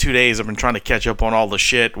last 2 days I've been trying to catch up on all the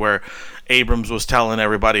shit where Abrams was telling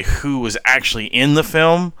everybody who was actually in the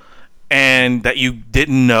film and that you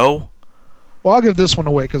didn't know. Well, I'll give this one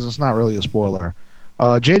away because it's not really a spoiler.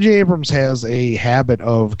 J.J. Abrams has a habit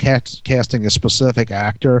of casting a specific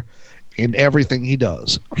actor in everything he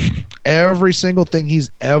does. Every single thing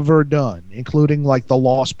he's ever done, including like The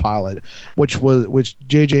Lost Pilot, which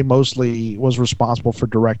JJ mostly was responsible for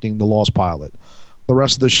directing The Lost Pilot. The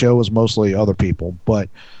rest of the show was mostly other people. But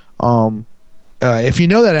if you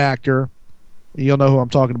know that actor, you'll know who I'm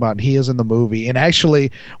talking about, and he is in the movie. And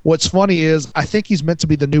actually, what's funny is I think he's meant to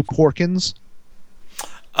be the new Porkins.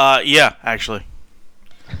 Yeah, actually.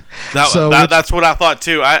 That's what I thought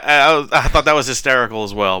too. I thought that was hysterical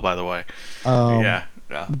as well. By the way, yeah.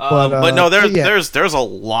 But no, there's a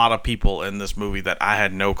lot of people in this movie that I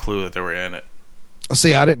had no clue that they were in it.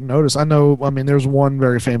 See, I didn't notice. I mean, there's one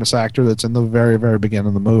very famous actor that's in the very, very beginning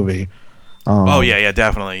of the movie. Yeah,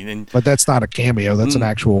 definitely. But that's not a cameo. That's an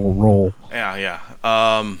actual role. Yeah.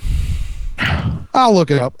 I'll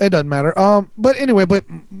look it up. It doesn't matter. But anyway,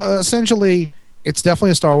 essentially, it's definitely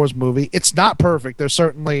a Star Wars movie. It's not perfect. There's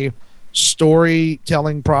certainly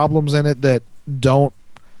storytelling problems in it that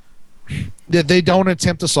they don't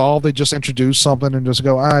attempt to solve. They just introduce something and just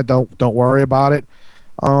go, don't worry about it.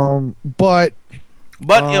 But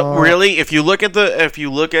really, if you look at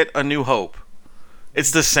A New Hope, it's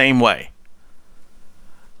the same way.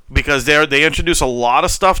 Because they introduce a lot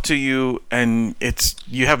of stuff to you, and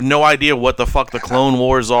you have no idea what the fuck the Clone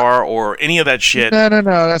Wars are or any of that shit. No,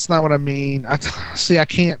 that's not what I mean. I can't say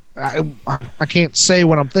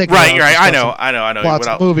what I'm thinking. Right. I know.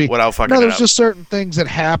 Without fucking. No, there's just certain things that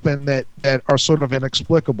happen that are sort of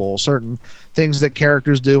inexplicable. Certain things that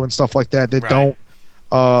characters do and stuff like that don't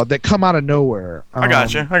that come out of nowhere. I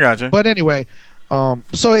got you. But anyway.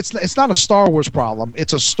 So it's not a Star Wars problem.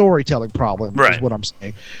 It's a storytelling problem, is what I'm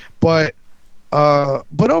saying. But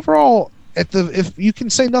overall, if you can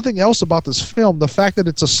say nothing else about this film, the fact that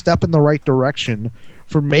it's a step in the right direction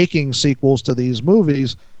for making sequels to these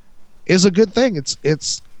movies is a good thing.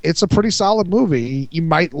 It's a pretty solid movie. You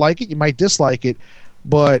might like it, you might dislike it,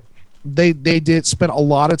 but they did spend a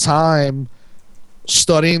lot of time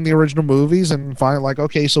studying the original movies and finding like,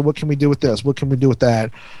 okay, so what can we do with this? What can we do with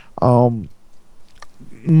that?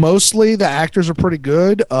 Mostly the actors are pretty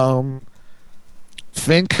good.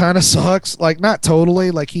 Finn kind of sucks, like not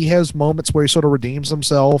totally, like he has moments where he sort of redeems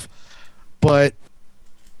himself, but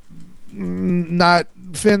not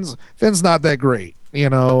Finn's not that great,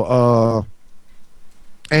 and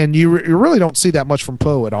you really don't see that much from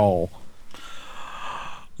Poe at all.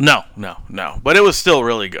 No, but it was still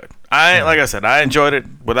really good. Like I said, I enjoyed it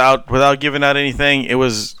without giving out anything. It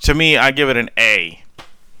was, to me, I give it an A.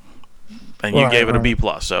 And you gave it a B+,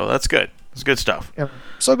 so that's good. It's good stuff. Yeah.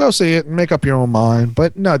 So go see it and make up your own mind.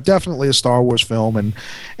 But no, definitely a Star Wars film, and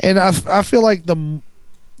I feel like when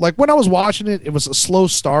I was watching it, it was a slow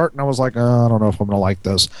start, and I was like, I don't know if I'm gonna like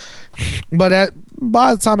this. But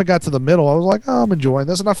by the time it got to the middle, I was like, I'm enjoying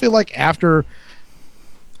this, and I feel like after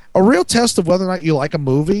a real test of whether or not you like a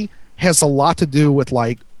movie has a lot to do with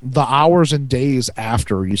like the hours and days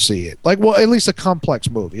after you see it. Like, well, at least a complex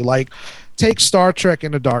movie. Like, take Star Trek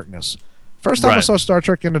Into Darkness. First time I saw Star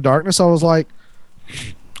Trek Into Darkness, I was like,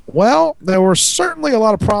 well, there were certainly a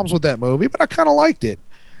lot of problems with that movie, but I kind of liked it.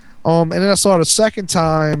 And then I saw it a second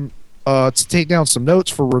time to take down some notes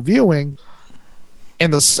for reviewing.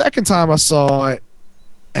 And the second time I saw it,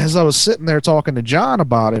 as I was sitting there talking to John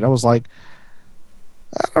about it, I was like,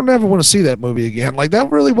 I don't ever want to see that movie again. Like, that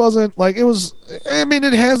really wasn't, like, it was, I mean,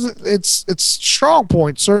 it has its strong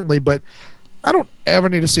points, certainly, but I don't ever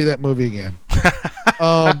need to see that movie again.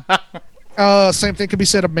 Same thing could be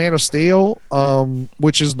said of Man of Steel,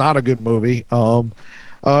 which is not a good movie.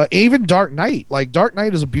 Even Dark Knight. Like, Dark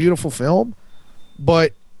Knight is a beautiful film,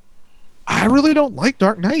 but I really don't like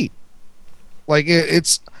Dark Knight. Like,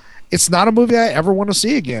 it's not a movie I ever want to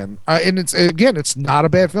see again. And it's not a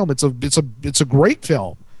bad film. It's a great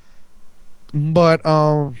film. But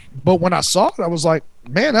when I saw it, I was like,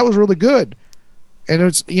 man, that was really good. And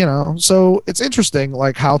it's, so it's interesting,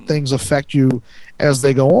 like, how things affect you as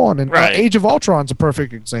they go on. And Right. Age of Ultron's a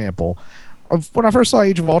perfect example. When I first saw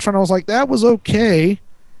Age of Ultron, I was like, that was okay.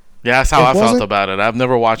 Yeah, that's how I felt wasn't- about it. I've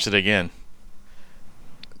never watched it again.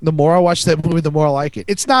 The more I watch that movie, the more I like it.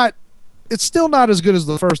 It's still not as good as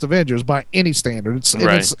the first Avengers by any standard.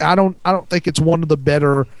 Right. I don't think it's one of the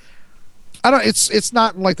better. It's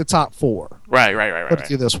not in like the top 4. Right. Put it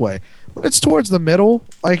to you this way, but it's towards the middle.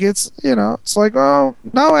 Like, it's like, oh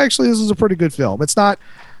no, actually this is a pretty good film. It's not.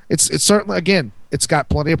 It's certainly, again, it's got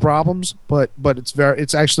plenty of problems, but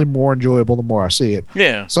it's actually more enjoyable the more I see it.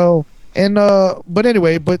 Yeah. So, and but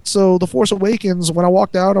anyway, so The Force Awakens, when I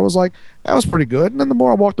walked out, I was like, that was pretty good. And then the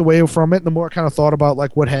more I walked away from it, the more I kind of thought about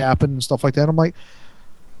like what happened and stuff like that. I'm like,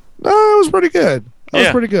 no, it was pretty good. It was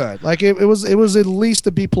pretty good. Like, it was at least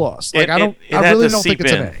a B+. Like, I really don't think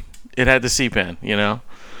it's an A. It had to seep in,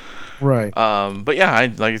 Right. But yeah,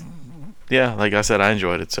 like I said, I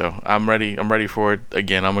enjoyed it, so I'm ready for it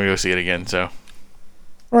again. I'm gonna go see it again. So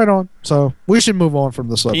right on. So we should move on from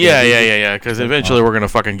the subject. Yeah. Because eventually we're gonna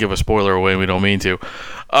fucking give a spoiler away, and we don't mean to.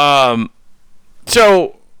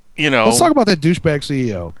 So let's talk about that douchebag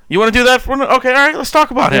CEO. You want to do that? Okay, all right. Let's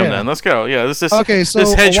talk about him Yeah. then. Let's go. Yeah, this Okay, so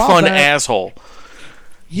this hedge a while fund back- asshole,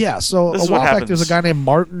 Yeah. So This a is what while back, happens. there's a guy named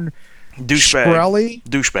Martin douchebag,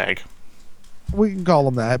 Shkreli. We can call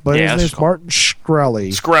him that, but Yeah, his let's name's call- Martin Shkreli.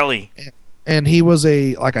 Skrelly. And he was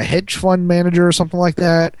a hedge fund manager or something like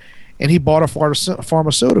that, and he bought a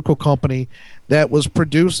pharmaceutical company that was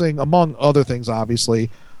producing, among other things, obviously,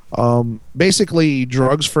 basically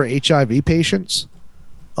drugs for HIV patients.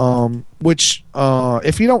 Which,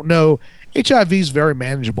 if you don't know, HIV is very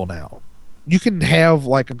manageable now. You can have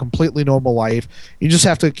like a completely normal life. You just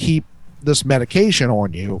have to keep this medication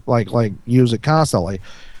on you, like use it constantly.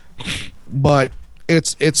 But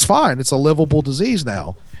it's fine. It's a livable disease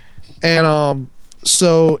now. And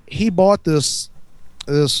so he bought this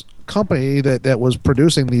company that was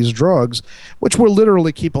producing these drugs, which were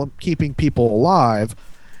literally keeping people alive,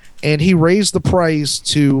 and he raised the price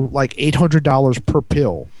to like $800 per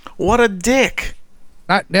pill. What a dick!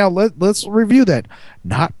 Let's review that.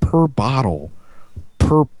 Not per bottle,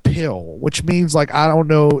 per pill, which means, like, I don't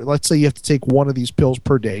know, let's say you have to take one of these pills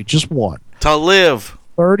per day, just one. To live.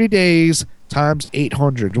 30 days times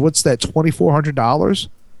 800. What's that, $2,400?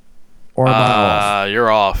 Or am I off?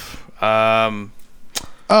 You're off.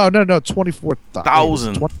 Oh, no,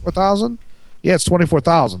 24,000. 24,000? Yeah, it's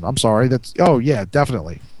 24,000. I'm sorry. Yeah,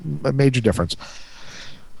 definitely. A major difference.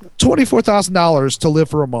 $24,000 to live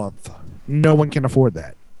for a month. No one can afford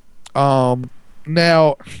that.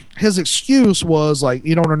 Now, his excuse was, like,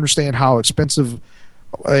 you don't understand how expensive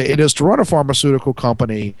it is to run a pharmaceutical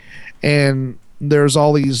company, and there's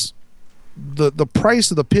all these the price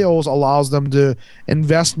of the pills allows them to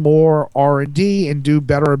invest more R&D and do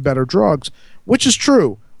better and better drugs, which is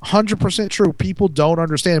true. 100% true. People don't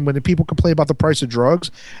understand. When the people complain about the price of drugs,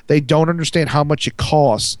 they don't understand how much it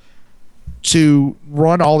costs to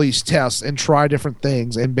run all these tests and try different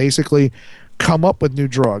things and basically come up with new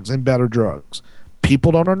drugs and better drugs.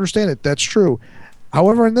 People don't understand it. That's true.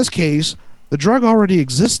 However, in this case, the drug already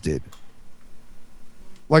existed.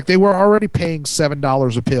 Like, they were already paying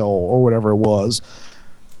 $7 a pill or whatever it was.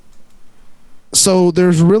 So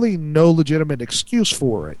there's really no legitimate excuse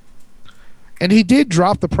for it. And he did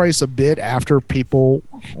drop the price a bit after people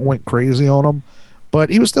went crazy on him, but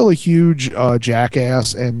he was still a huge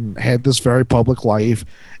jackass and had this very public life.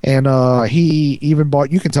 And he even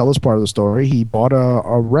bought, you can tell this part of the story, he bought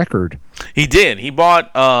a record. He did. He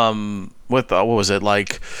bought what was it,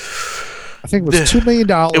 like? I think it was $2 million.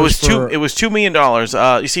 It was $2 million.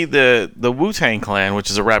 You see, the Wu-Tang Clan,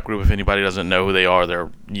 which is a rap group. If anybody doesn't know who they are, they're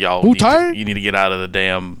y'all. Wu-Tang? You need to get out of the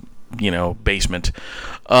damn basement.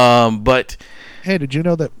 But hey, did you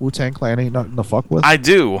know that Wu-Tang Clan ain't nothing to fuck with? I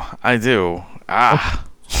do. Ah.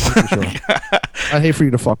 Okay, sure. I'd hate for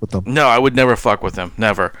you to fuck with them. No, I would never fuck with them.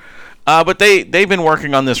 Never. But they've been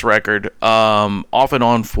working on this record off and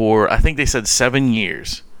on for, I think they said 7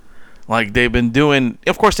 years. Like, they've been doing,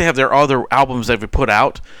 of course they have their other albums they've put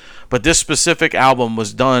out, but this specific album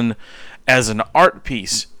was done as an art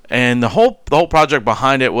piece. And the whole project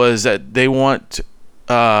behind it was that they want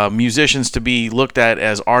musicians to be looked at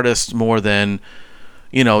as artists more than,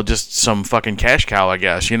 just some fucking cash cow, I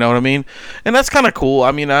guess. You know what I mean? And that's kind of cool.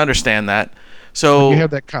 I mean, I understand that. So when you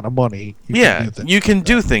have that kind of money, you can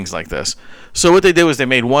do things like this. So what they did was they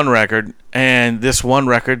made one record, and this one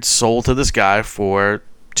record sold to this guy for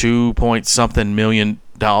 $2-point-something million.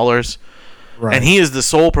 Right. And he is the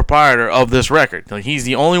sole proprietor of this record. Like, he's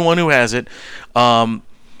the only one who has it.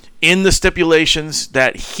 In the stipulations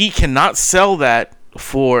that he cannot sell that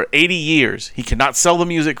for 80 years. He cannot sell the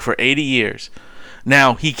music for 80 years.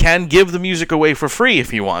 Now, he can give the music away for free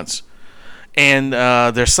if he wants. And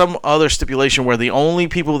there's some other stipulation where the only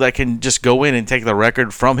people that can just go in and take the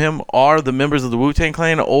record from him are the members of the Wu-Tang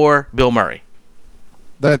Clan or Bill Murray.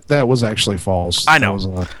 That was actually false. I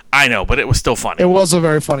know, but it was still funny. It was a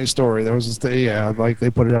very funny story. There was like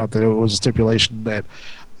they put it out that it was a stipulation that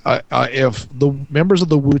if the members of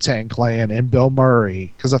the Wu-Tang Clan and Bill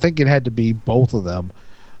Murray, because I think it had to be both of them,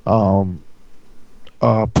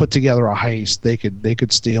 put together a heist, they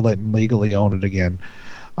could steal it and legally own it again.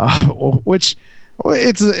 Which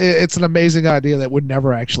it's an amazing idea that would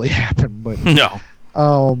never actually happen. But no,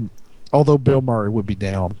 although Bill Murray would be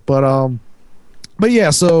down, but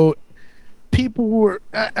yeah, so people were.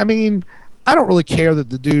 I mean, I don't really care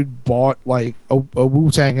that the dude bought like a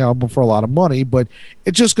Wu-Tang album for a lot of money, but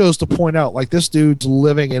it just goes to point out like this dude's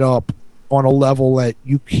living it up on a level that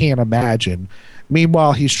you can't imagine.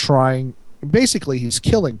 Meanwhile, he's killing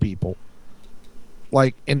people,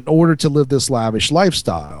 like, in order to live this lavish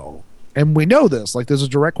lifestyle. And we know this, like, there's a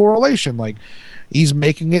direct correlation. Like, he's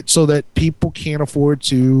making it so that people can't afford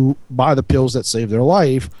to buy the pills that save their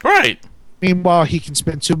life. Right. Meanwhile, he can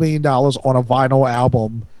spend $2 million on a vinyl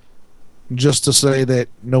album just to say that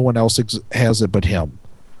no one else has it but him.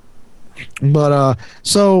 But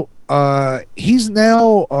he's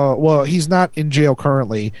now he's not in jail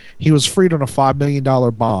currently. He was freed on a $5 million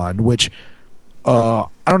bond, which I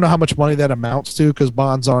don't know how much money that amounts to, because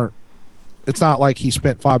bonds aren't. It's not like he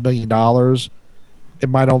spent $5 million. It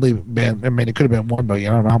might only been. I mean, it could have been $1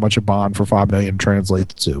 million. I don't know how much a bond for $5 million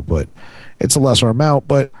translates to, but it's a lesser amount.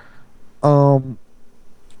 But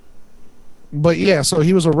yeah, so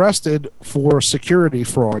he was arrested for security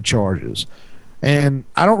fraud charges, and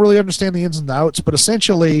I don't really understand the ins and outs, but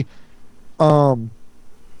essentially,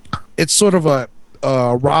 it's sort of a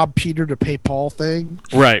rob Peter to pay Paul thing.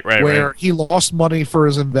 Right. Where he lost money for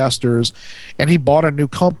his investors, and he bought a new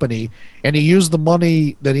company, and he used the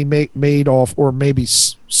money that he made off, or maybe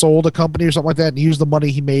sold a company or something like that, and he used the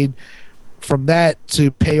money he made from that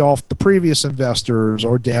to pay off the previous investors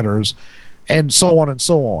or debtors, and so on and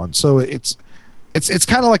so on. So it's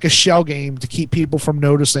kind of like a shell game to keep people from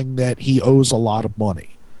noticing that he owes a lot of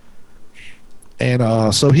money.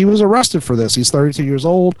 And so he was arrested for this. He's 32 years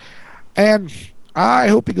old, and I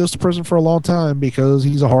hope he goes to prison for a long time, because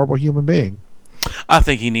he's a horrible human being. I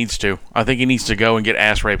think he needs to. I think he needs to go and get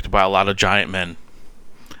ass raped by a lot of giant men,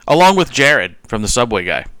 along with Jared from the Subway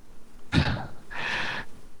guy.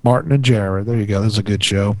 Martin and Jared. There you go. That's a good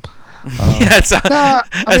show. Yeah,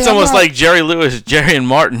 it's almost like Jerry Lewis, Jerry and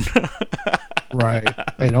Martin. Right.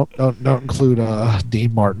 Hey, don't include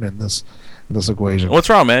Dean Martin in this equation. What's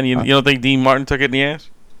wrong, man? You don't think Dean Martin took it in the ass?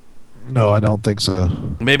 No, I don't think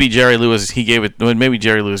so. Maybe Jerry Lewis Maybe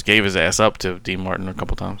Jerry Lewis gave his ass up to Dean Martin a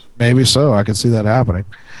couple times. Maybe so. I can see that happening.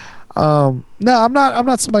 No, I'm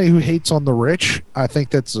not somebody who hates on the rich. I think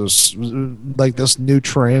that's like this new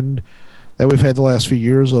trend that we've had the last few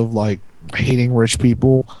years of like hating rich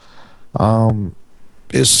people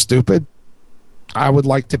is stupid. I would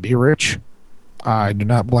like to be rich. I do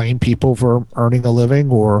not blame people for earning a living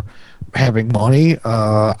or having money.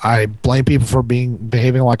 I blame people for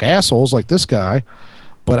behaving like assholes like this guy,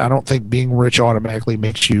 but I don't think being rich automatically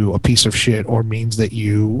makes you a piece of shit or means that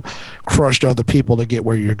you crushed other people to get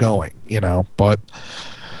where you're going, but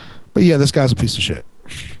yeah, this guy's a piece of shit.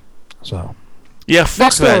 So yeah,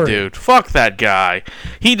 fuck that dude. Fuck that guy.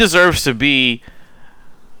 He deserves to be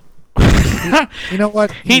you know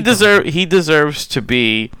what? He deserves to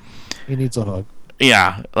be. He needs a hug.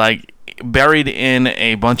 Yeah, like buried in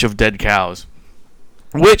a bunch of dead cows.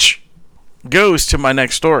 Which goes to my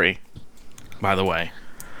next story, by the way.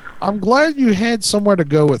 I'm glad you had somewhere to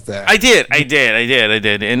go with that. I did.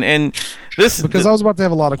 And this, because I was about to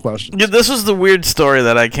have a lot of questions. Yeah, this was the weird story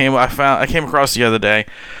that I came across the other day.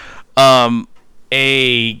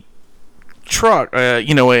 A truck, an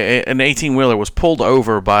 18-wheeler was pulled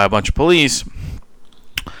over by a bunch of police.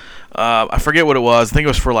 I forget what it was. I think it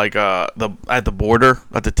was for like at the border,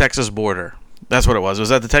 at the Texas border. That's what it was. It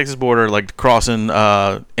was at the Texas border, like crossing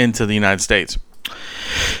into the United States.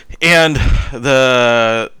 And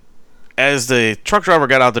as the truck driver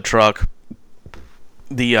got out the truck,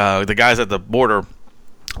 the guys at the border,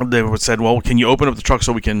 they said, "Well, can you open up the truck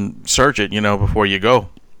so we can search it, before you go?"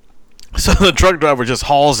 So the truck driver just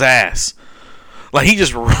hauls ass Like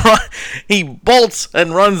he bolts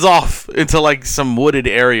and runs off into like some wooded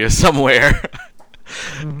area somewhere.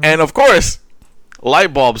 And of course,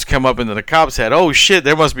 light bulbs come up into the cop's head. Oh shit,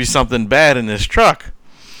 there must be something bad in this truck.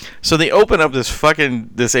 So they open up this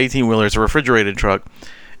 18-wheeler. It's a refrigerated truck,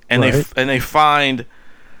 and they find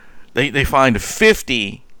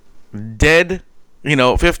 50 dead,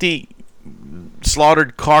 50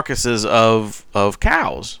 slaughtered carcasses of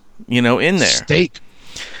cows, in there. Steak.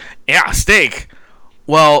 Yeah, steak.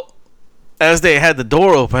 Well, as they had the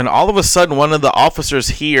door open, all of a sudden one of the officers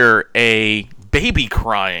hear a baby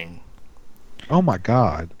crying. Oh my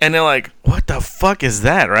God. And they're like, what the fuck is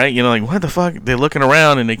that, right? Like, what the fuck? They're looking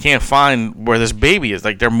around and they can't find where this baby is.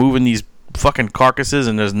 Like, they're moving these fucking carcasses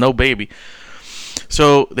and there's no baby.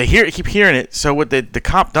 So they keep hearing it. So what the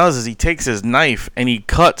cop does is he takes his knife and he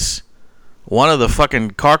cuts one of the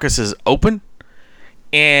fucking carcasses open,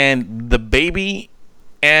 and the baby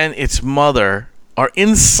and its mother are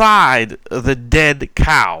inside the dead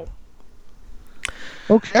cow.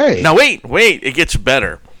 Okay. Now wait, it gets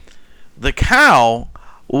better. The cow,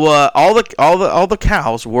 all the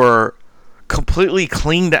cows were completely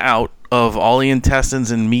cleaned out of all the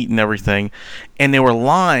intestines and meat and everything, and they were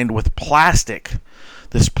lined with plastic,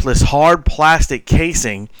 this hard plastic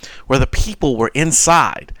casing where the people were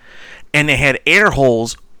inside, and they had air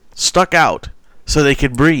holes stuck out so they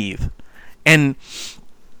could breathe. And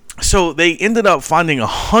so they ended up finding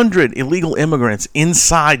 100 illegal immigrants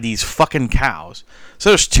inside these fucking cows. So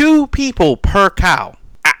there's 2 people per cow.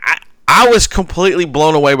 I was completely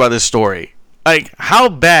blown away by this story. Like, how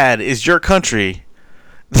bad is your country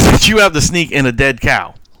that you have to sneak in a dead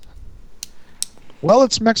cow? Well,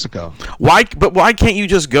 it's Mexico. Why can't you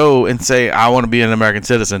just go and say, I want to be an American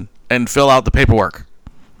citizen and fill out the paperwork?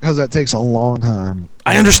 Because that takes a long time.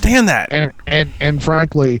 I understand that. And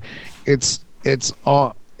frankly, it's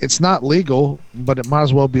not legal, but it might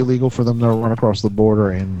as well be legal for them to run across the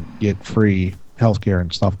border and get free healthcare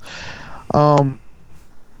and stuff.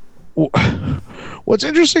 What's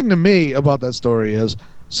interesting to me about that story is,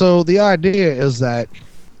 so the idea is that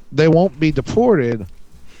they won't be deported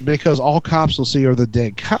because all cops will see are the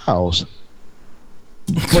dead cows.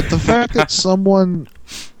 But the fact that someone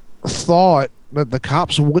thought that the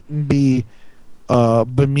cops wouldn't be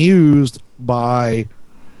bemused by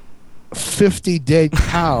 50 dead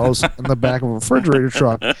cows in the back of a refrigerator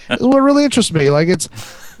truck is what really interests me. Like,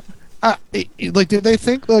 like, did they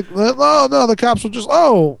think like, oh no, the cops will just,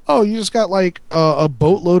 you just got like a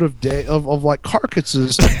boatload of like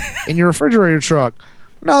carcasses in your refrigerator truck?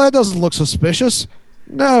 No, that doesn't look suspicious.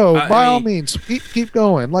 No, by all means, keep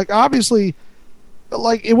going. Like, obviously,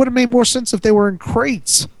 like, it would have made more sense if they were in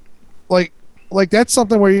crates. Like that's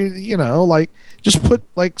something where you like, just put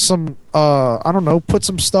like some put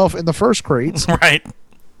some stuff in the first crates, right?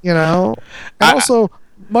 And also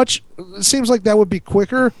it seems like that would be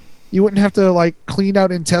quicker. You wouldn't have to like clean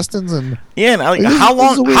out intestines and how long?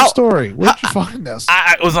 This is a weird story. Where did you find this?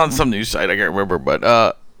 I was on some news site. I can't remember, but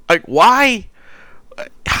like, why?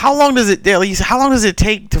 How long does it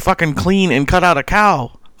take to fucking clean and cut out a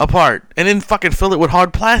cow apart and then fucking fill it with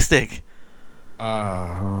hard plastic?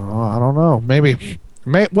 I don't know. Maybe.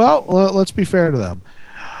 Well, let's be fair to them.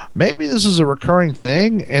 Maybe this is a recurring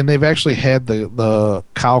thing, and they've actually had the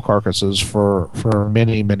cow carcasses for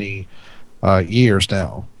many years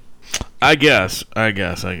now. I guess.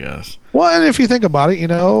 Well, and if you think about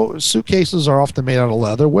it, suitcases are often made out of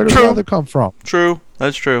leather. Where does leather come from? True.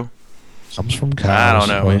 That's true. Comes from cows. I don't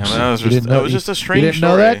know. It was just a strange story. You didn't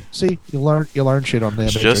know that? See, you learn shit on the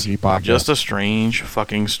MHG podcast. Just a strange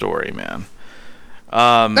fucking story, man.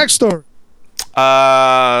 Next story.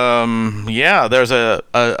 Yeah, there's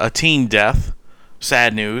a teen death.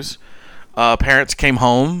 Sad news. Parents came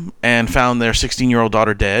home and found their 16-year-old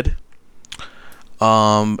daughter dead.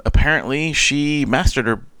 Apparently she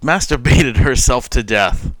masturbated herself to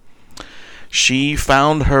death. She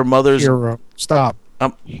found her mother's hero. Stop.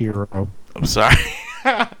 Hero. I'm sorry.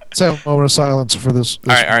 Let's have a moment of silence for this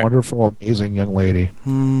wonderful, amazing young lady.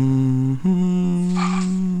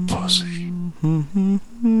 Pussy.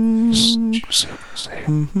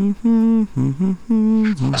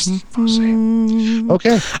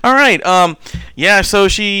 Okay. All right. Yeah. So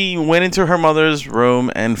she went into her mother's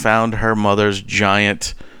room and found her mother's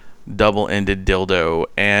giant double-ended dildo,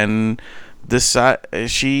 and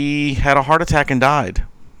she had a heart attack and died,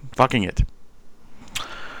 fucking it.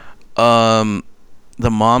 The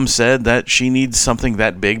mom said that she needs something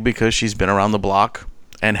that big because she's been around the block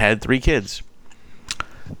and had 3 kids.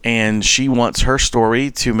 And she wants her story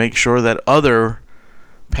to make sure that other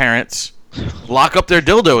parents lock up their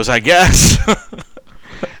dildos, I guess.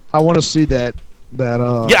 I want to see that that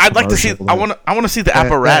Yeah, I'd like to see. commercial I want to see the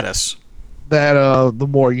apparatus. that the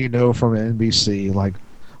more you know from NBC, like,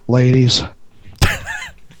 ladies,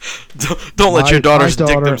 Don't let your daughters dick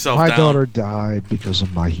themselves down. My daughter died because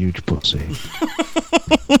of my huge pussy.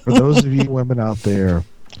 For those of you women out there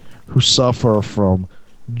who suffer from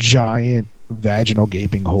giant vaginal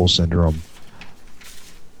gaping hole syndrome,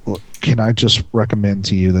 can I just recommend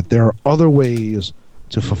to you that there are other ways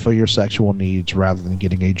to fulfill your sexual needs rather than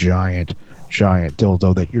getting a giant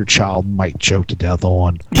dildo that your child might choke to death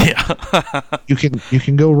on. Yeah. you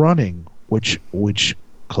can go running, which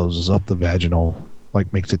closes up the vaginal,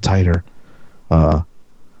 like, makes it tighter.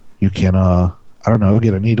 You can I don't know,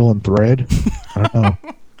 get a needle and thread. I don't know.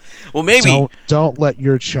 Well, maybe don't let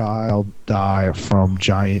your child die from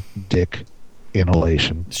giant dick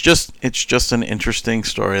inhalation. it's just an interesting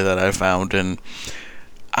story that I found, and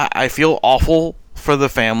I feel awful for the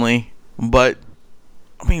family, but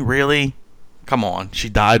I mean, really, come on, she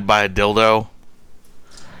died by a dildo.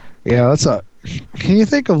 Yeah, can you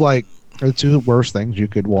think of, like, the two worst things you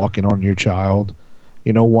could walk in on your child?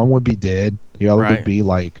 You know, one would be dead. The other would be,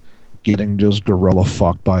 like, getting just gorilla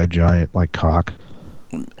fucked by a giant, like, cock.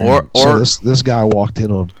 Or this guy walked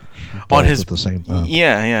in on his at the same time.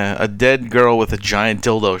 Yeah, a dead girl with a giant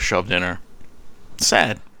dildo shoved in her.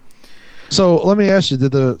 Sad. So let me ask you: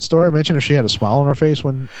 did the story mention if she had a smile on her face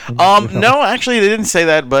when no, actually, they didn't say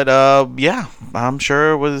that, but yeah, I'm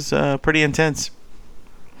sure it was pretty intense.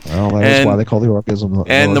 Well, that's why they call the orgasm.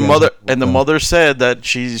 And the mother said that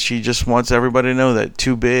she just wants everybody to know that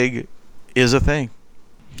too big is a thing.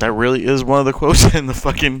 That really is one of the quotes in the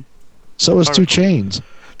fucking. So is 2 Chainz.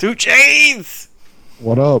 2 Chainz.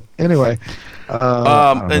 What up? Anyway,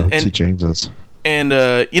 I don't know, 2 Chainz is. And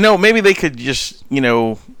maybe they could just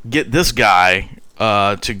get this guy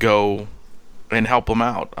to go and help him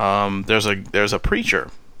out. There's a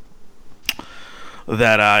preacher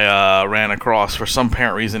that I ran across for some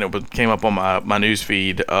apparent reason. It came up on my news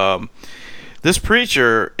feed. This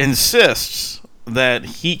preacher insists that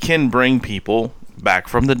he can bring people back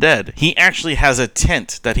from the dead. He actually has a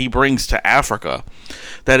tent that he brings to Africa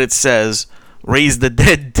that it says "Raise the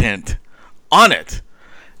Dead Tent" on it.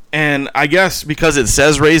 And I guess because it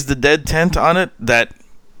says "Raise the Dead Tent" on it, that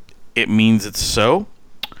it means it's so.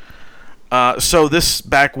 So this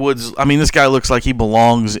backwoods, I mean, this guy looks like he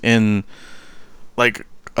belongs in, like,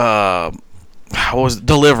 what was it?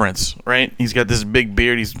 Deliverance, right? He's got this big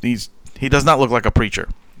beard. He does not look like a preacher.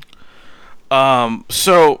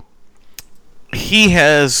 So he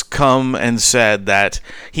has come and said that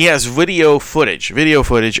he has video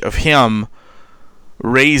footage of him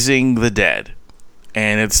raising the dead.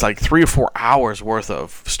 And it's like 3 or 4 hours worth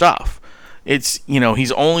of stuff. It's,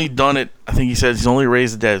 he's only done it, I think he says he's only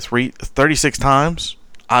raised the dead 36 times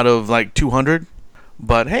out of like 200.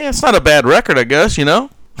 But hey, it's not a bad record, I guess, All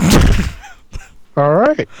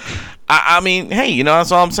right. I mean, hey,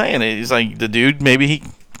 that's all I'm saying. It's like the dude, maybe he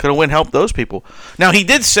could have went and helped those people. Now, he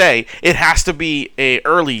did say it has to be a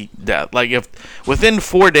early death. Like, if within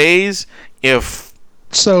 4 days,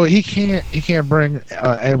 So he can't bring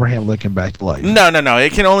Abraham Lincoln back to life. No.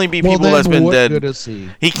 It can only be people that's been dead. Good is he?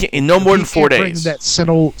 He can't no more than 4 days. Bring that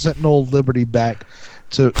Sentinel Liberty back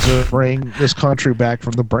to bring this country back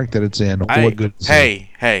from the brink that it's in. What good is he?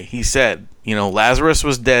 Hey, he said, Lazarus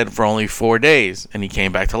was dead for only 4 days and he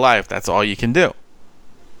came back to life. That's all you can do.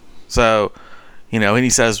 So, and he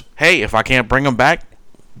says, hey, if I can't bring him back,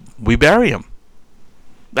 we bury him.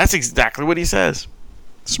 That's exactly what he says.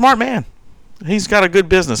 Smart man. He's got a good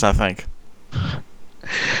business, I think.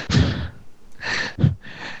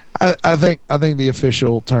 I think the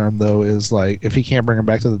official term, though, is like, if he can't bring him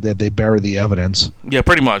back to the dead, they bury the evidence. Yeah,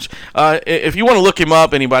 pretty much. If you want to look him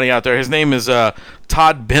up, anybody out there, his name is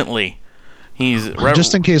Todd Bentley. He's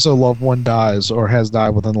just in case a loved one dies or has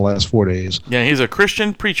died within the last 4 days. Yeah, he's a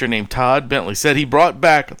Christian preacher named Todd Bentley. Said he brought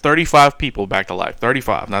back 35 people back to life.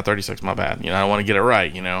 35, not 36. My bad. I don't want to get it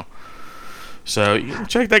right. So you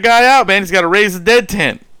check that guy out, man. He's got a Raise the Dead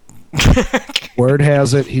tent. Word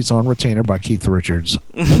has it, he's on retainer by Keith Richards.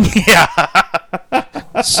 Yeah.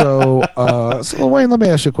 So Wayne, let me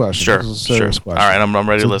ask you a question. Sure. This is a serious question. All right, I'm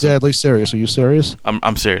ready to listen. Deadly serious. Are you serious?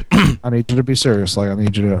 I'm serious. I need you to be serious. Like, I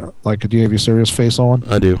need you to, like, do you have your serious face on?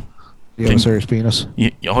 I do. Do you have a serious penis?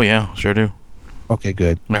 Oh yeah, sure do. Okay,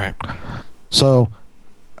 good. All right. So,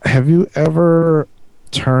 have you ever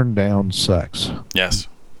turned down sex? Yes.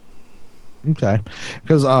 Okay,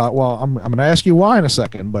 because I'm going to ask you why in a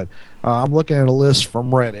second, but I'm looking at a list from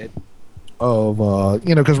Reddit of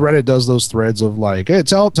because Reddit does those threads of like, hey,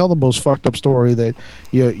 tell the most fucked up story that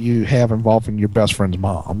you have involving your best friend's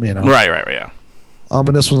mom, Right, yeah. And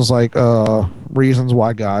this one's like reasons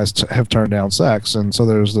why guys have turned down sex, and so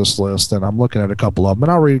there's this list, and I'm looking at a couple of them,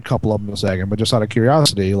 and I'll read a couple of them in a second. But just out of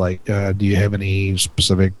curiosity, like, do you have any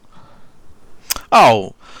specific?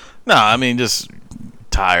 Oh, no, I mean just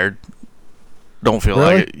tired. Don't feel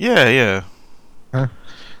Really? like it. Yeah, yeah. Huh?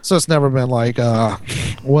 So it's never been like,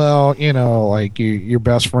 well, like your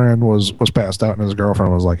best friend was passed out, and his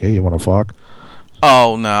girlfriend was like, "Hey, you want to fuck?"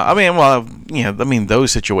 Oh no, I mean, well, yeah, I mean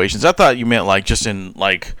those situations. I thought you meant like just in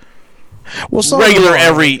like Well, some regular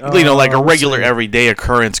of them are like a let's regular see. everyday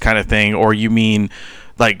occurrence kind of thing, or you mean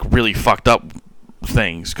like really fucked up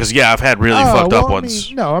things? Because yeah, I've had really fucked up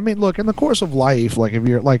ones. I mean, look, in the course of life, like if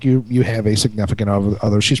you're like you have a significant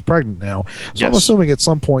other, she's pregnant now, so I'm Yes. assuming at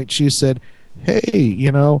some point she said, "Hey,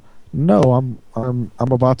 no, I'm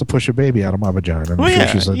about to push a baby out of my vagina." And Well, I'm sure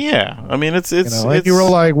yeah, she said, yeah. I mean, it's and you were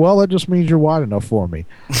like, "Well, that just means you're wide enough for me."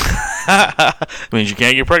 means you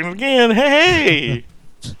can't get pregnant again. Hey.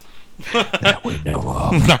 That we know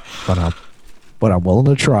of. But I'm willing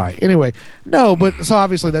to try. Anyway, no, but so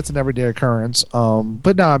obviously that's an everyday occurrence.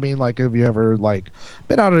 But no, I mean, like, have you ever like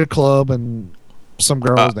been out at a club and some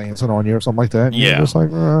girl was dancing on you or something like that? And Yeah. you're just like,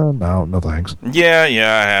 no thanks. Yeah,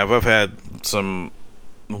 I have. I've had some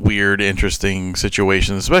weird, interesting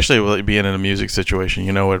situations, especially with being in a music situation.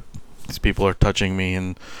 You know what? These people are touching me,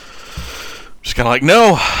 and just kind of like,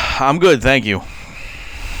 no, I'm good, thank you.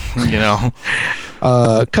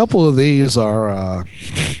 A couple of these are.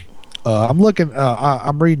 I'm looking.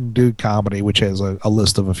 I'm reading Dude Comedy, which has a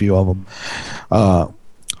list of a few of them.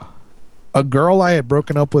 A girl I had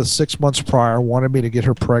broken up with 6 months prior wanted me to get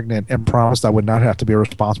her pregnant and promised I would not have to be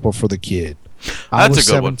responsible for the kid. I That's was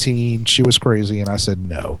a good one. 17. She was crazy, and I said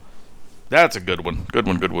no. That's a good one. Good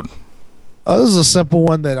one. This is a simple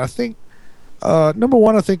one that I think. Number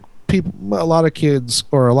one, I think a lot of kids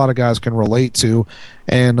or a lot of guys can relate to,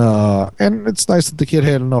 and it's nice that the kid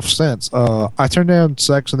had enough sense. I turned down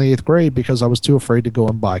sex in the 8th grade because I was too afraid to go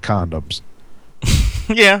and buy condoms.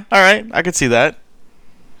 Yeah, all right, I could see that.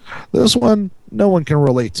 This one, no one can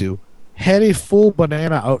relate to. Had a full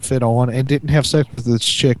banana outfit on and didn't have sex with this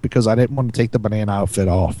chick because I didn't want to take the banana outfit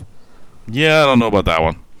off. Yeah, I don't know about that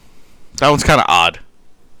one. That one's kind of odd.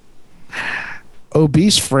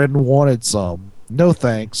 Obese friend wanted some. No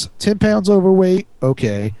thanks. 10 pounds overweight?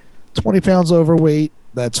 Okay. 20 pounds overweight?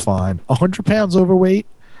 That's fine. 100 pounds overweight?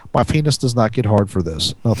 My penis does not get hard for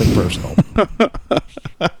this. Nothing personal.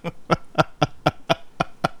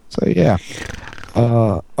 So, yeah.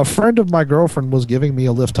 A friend of my girlfriend was giving me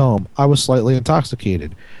a lift home. I was slightly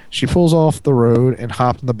intoxicated. She pulls off the road and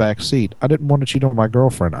hopped in the back seat. I didn't want to cheat on my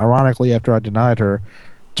girlfriend. Ironically, after I denied her,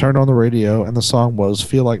 turned on the radio, and the song was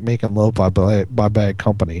 "Feel Like Making Love" by Bad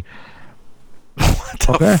Company. What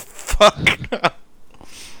the Okay. fuck?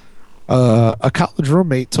 A college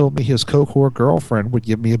roommate told me his cohort girlfriend would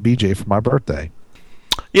give me a BJ for my birthday.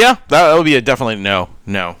 Yeah, that would be a definitely no.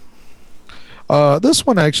 This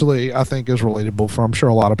one actually I think is relatable for I'm sure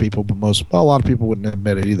a lot of people, but a lot of people wouldn't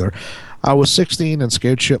admit it either. I was 16 and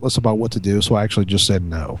scared shitless about what to do, so I actually just said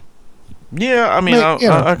no. Yeah, I mean,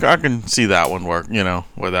 Like, I can see that one work.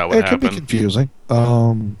 Where that would It could be happen. confusing.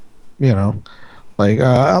 I'm like,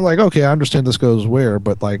 okay, I understand this goes where,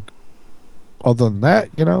 but like, other than that,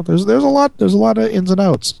 there's a lot of ins and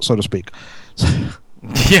outs, so to speak.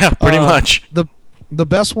 Yeah, pretty much. The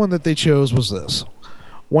best one that they chose was this.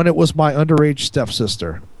 When it was my underage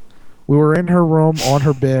stepsister. We were in her room on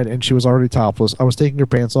her bed and she was already topless. I was taking her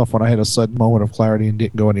pants off when I had a sudden moment of clarity and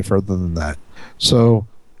didn't go any further than that. So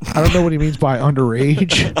I don't know what he means by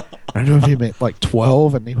underage. I don't know if he meant like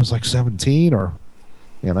 12 and he was like 17 or,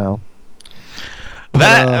 But,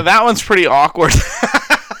 that one's pretty awkward.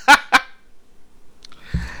 Fuck.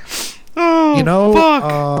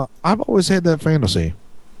 I've always had that fantasy.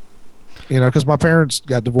 Because my parents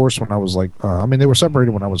got divorced when I was like, they were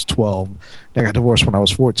separated when I was 12. They got divorced when I was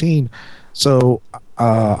 14. So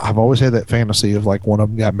I've always had that fantasy of like one of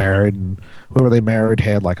them got married and whoever they married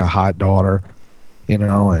had like a hot daughter,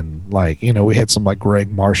 and like, we had some like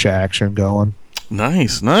Greg Marsha action going.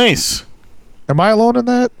 Nice. Am I alone in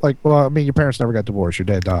that? Like, well, your parents never got divorced. Your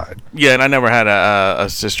dad died. Yeah, and I never had a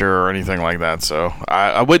sister or anything like that, so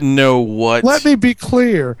I wouldn't know what. Let me be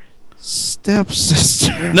clear.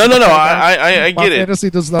 Stepsister. No. I My get it. fantasy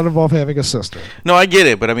does not involve having a sister. No, I get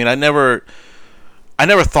it, but I mean, I never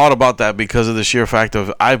thought about that because of the sheer fact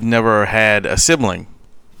of I've never had a sibling,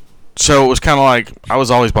 so it was kind of like I was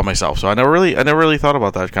always by myself. So I never really thought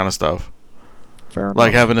about that kind of stuff, Fair enough.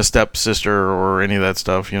 like having a stepsister or any of that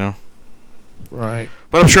stuff, Right.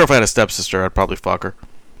 But I'm sure if I had a stepsister, I'd probably fuck her.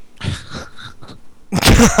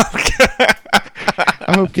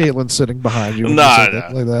 I hope Caitlin's sitting behind you. Nah,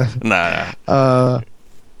 like that. Nah.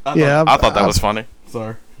 I thought that was funny.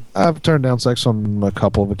 Sorry. I've turned down sex on a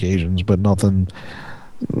couple of occasions, but nothing.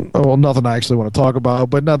 Well, nothing I actually want to talk about,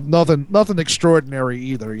 but nothing extraordinary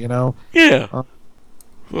either. You know. Yeah.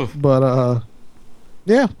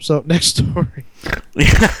 Yeah. So next story.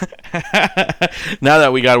 Now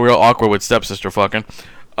that we got real awkward with stepsister fucking,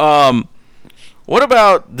 what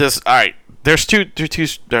about this? All right, there's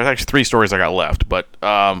there's actually 3 stories I got left, but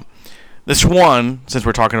this one, since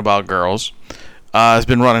we're talking about girls, has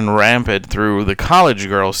been running rampant through the college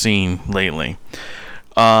girl scene lately.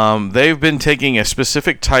 They've been taking a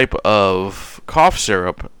specific type of cough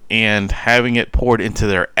syrup and having it poured into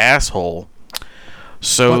their asshole.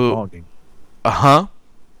 So,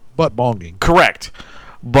 butt bonging. Correct.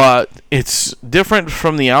 But it's different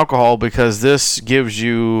from the alcohol because this gives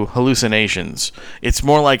you hallucinations. It's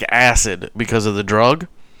more like acid because of the drug.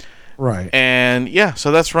 Right. And yeah,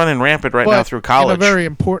 so that's running rampant now through college. In a very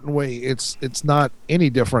important way, it's not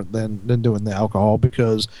any different than doing the alcohol,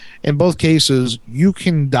 because in both cases you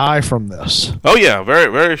can die from this. Oh yeah,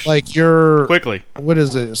 very very like your quickly. What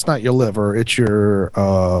is it? It's not your liver, it's your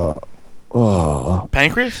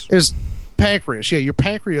pancreas? Is pancreas. Yeah, your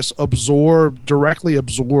pancreas directly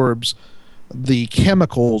absorbs the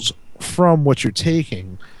chemicals from what you're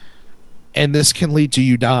taking, and this can lead to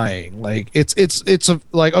you dying. Like it's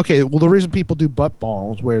like, okay, well, the reason people do butt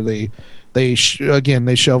bongs, where they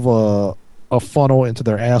shove a funnel into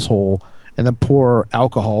their asshole and then pour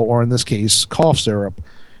alcohol, or in this case cough syrup,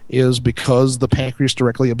 is because the pancreas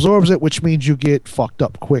directly absorbs it, which means you get fucked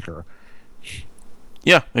up quicker.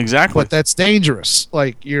 Yeah, exactly. But that's dangerous.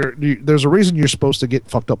 Like there's a reason you're supposed to get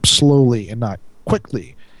fucked up slowly and not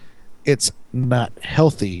quickly. It's not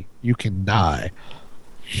healthy. You can die.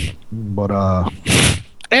 But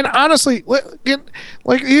and honestly,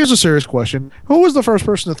 like, here's a serious question: who was the first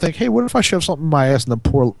person to think, "Hey, what if I shove something in my ass and then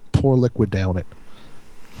pour liquid down it"?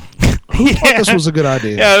 Who thought this was a good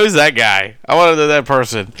idea? Yeah, it was that guy. I wanted to that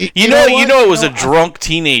person. You know, it was a drunk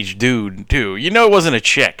teenage dude too. You know, it wasn't a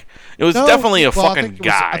chick. It was definitely a fucking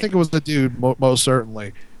guy. I think it was the dude, most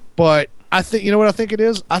certainly. But I think, you know what I think it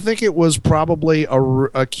is? I think it was probably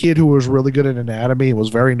a kid who was really good at anatomy and was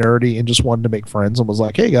very nerdy and just wanted to make friends and was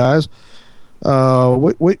like, "Hey guys,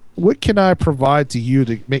 what can I provide to you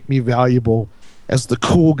to make me valuable as the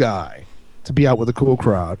cool guy to be out with the cool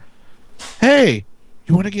crowd? Hey,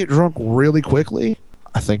 you want to get drunk really quickly?"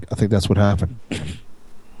 I think that's what happened.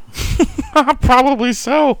 Probably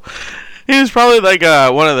so. He was probably like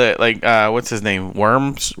one of the, like, what's his name,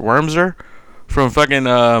 Wormser from fucking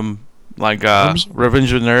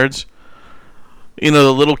Revenge of the Nerds. You know,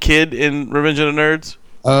 the little kid in Revenge of the Nerds.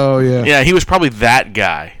 Oh yeah. Yeah, he was probably that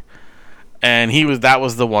guy, and that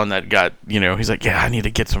was the one that got, you know, he's like, yeah, I need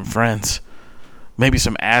to get some friends, maybe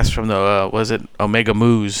some ass from the was it Omega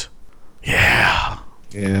Moose? Yeah.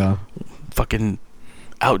 Yeah. Fucking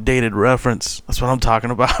outdated reference. That's what I'm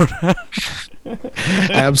talking about.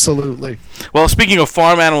 Absolutely. Well, speaking of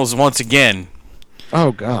farm animals, once again.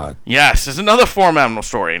 Oh God. Yes, there's another farm animal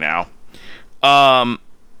story now.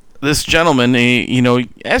 This gentleman, you know,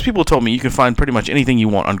 as people told me, you can find pretty much anything you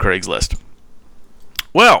want on Craigslist.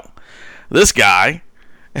 Well, this guy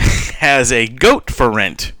has a goat for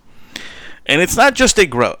rent, and it's not just a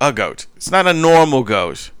goat. It's not a normal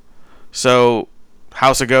goat. So,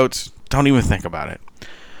 house of goats, don't even think about it.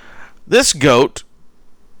 This goat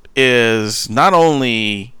is not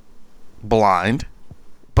only blind,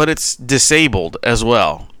 but it's disabled as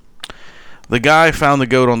well. The guy found the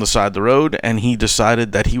goat on the side of the road, and he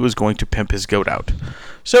decided that he was going to pimp his goat out.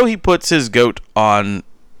 So he puts his goat on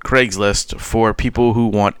Craigslist for people who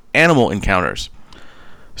want animal encounters.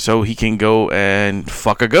 So he can go and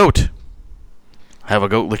fuck a goat. Have a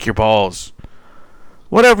goat lick your balls.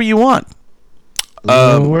 Whatever you want.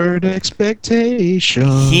 Lowered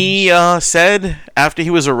expectations. He said after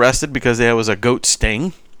he was arrested because there was a goat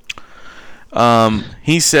sting.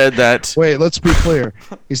 He said that. Wait, let's be clear.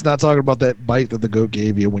 He's not talking about that bite that the goat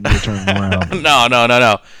gave you when you were turning around.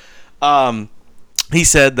 No. He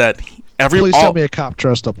said that Please tell me a cop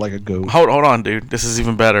dressed up like a goat. Hold on, dude. This is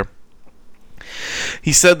even better.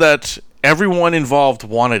 He said that everyone involved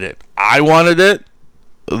wanted it. I wanted it.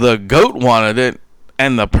 The goat wanted it.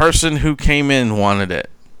 And the person who came in wanted it.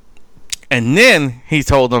 And then he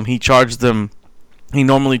told them he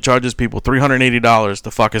normally charges people $380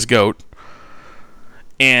 to fuck his goat.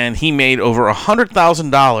 And he made over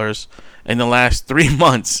 $100,000 in the last 3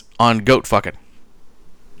 months on goat fucking.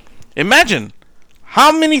 Imagine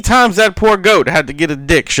how many times that poor goat had to get a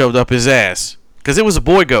dick shoved up his ass. Because it was a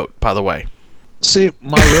boy goat, by the way. See,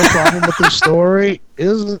 my real problem with this story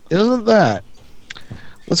isn't that.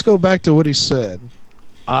 let's go back to what he said.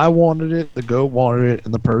 I wanted it, the goat wanted it,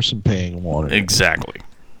 and the person paying wanted it. Exactly.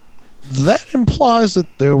 That implies that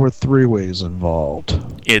there were three ways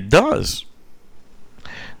involved. It does.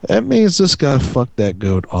 That means this guy fucked that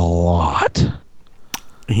goat a lot.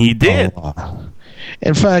 He did. A lot.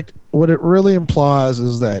 In fact, what it really implies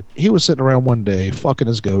is that he was sitting around one day fucking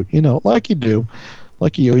his goat, like you do.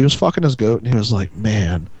 Like he was fucking his goat, and he was like,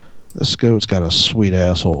 man, this goat's got a sweet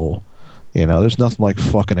asshole. There's nothing like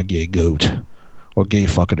fucking a gay goat. Or gay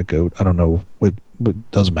fucking a goat. I don't know. It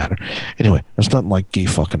doesn't matter. Anyway, there's nothing like gay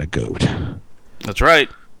fucking a goat. That's right.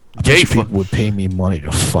 Gay people would pay me money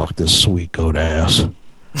to fuck this sweet goat ass.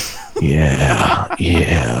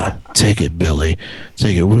 Yeah. Take it, Billy.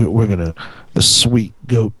 Take it. We're gonna. The sweet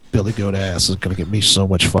Billy goat ass is gonna get me so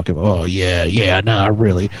much fucking. Oh yeah. Nah,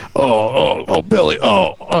 really. Oh, Billy.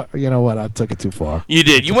 You know what? I took it too far. You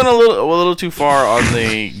did. You went a little too far on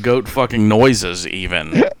the goat fucking noises,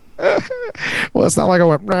 even. Well, it's not like I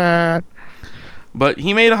went. Nah. But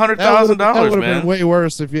he made $100,000, man. That would have been way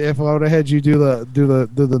worse if I would have had you do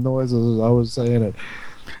the noises as I was saying it.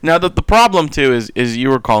 Now the problem too is you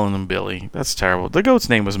were calling him Billy. That's terrible. The goat's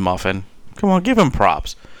name was Muffin. Come on, give him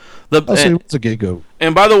props. It's a gay goat.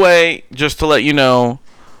 And by the way, just to let you know,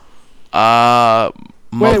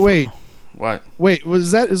 wait. What? Wait,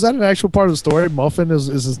 is that an actual part of the story? Muffin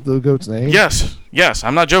is the goat's name? Yes.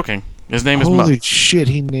 I'm not joking. His name is Muffin. Holy shit!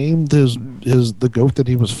 He named the goat that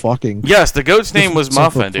he was fucking. Yes, the goat's name was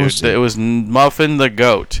Muffin, dude. It was Muffin the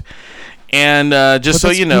goat. And just so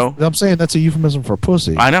you know, I'm saying that's a euphemism for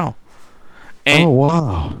pussy. I know. And, oh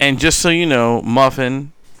wow! And just so you know,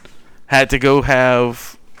 Muffin had to go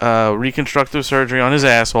have reconstructive surgery on his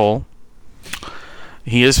asshole.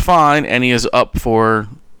 He is fine, and he is up for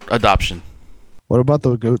adoption. What about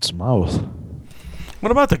the goat's mouth?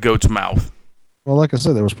 What about the goat's mouth? Well, like I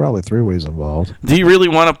said, there was probably three ways involved. Do you really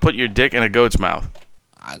want to put your dick in a goat's mouth?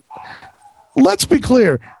 Let's be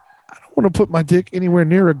clear. I don't want to put my dick anywhere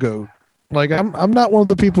near a goat. Like I'm not one of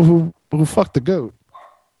the people who fucked the goat.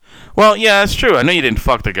 Well, yeah, that's true. I know you didn't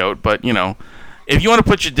fuck the goat, but if you want to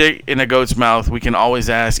put your dick in a goat's mouth, we can always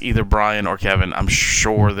ask either Brian or Kevin. I'm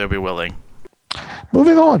sure they'll be willing.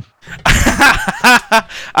 Moving on.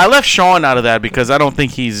 I left Sean out of that because I don't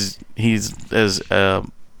think he's as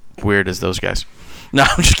weird as those guys. No,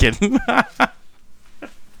 I'm just kidding.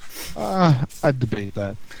 I'd debate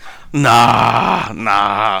that.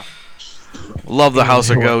 Nah. Love the House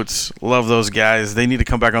of Goats. Love those guys. They need to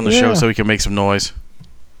come back on the show so we can make some noise.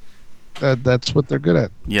 That's what they're good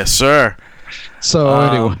at. Yes, sir. So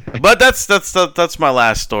anyway, but that's my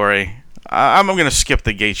last story. I'm gonna skip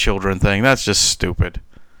the gay children thing. That's just stupid.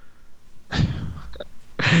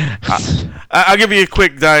 I'll give you a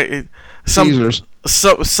quick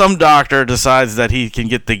some doctor decides that he can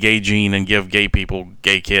get the gay gene and give gay people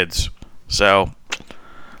gay kids. So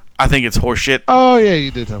I think it's horseshit. Oh yeah,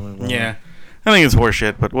 you did tell me about that. I think it's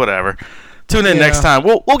horseshit, but whatever. Tune in next time.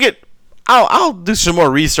 We'll get. I'll do some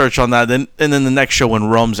more research on that, and then the next show when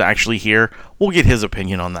Rum's actually here, we'll get his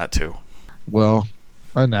opinion on that too. Well,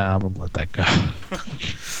 nah, I'm gonna let that go.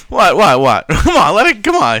 What? Come on,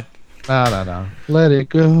 come on. No. Let it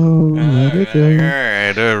go. Let it go.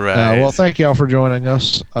 All right. Well, thank y'all for joining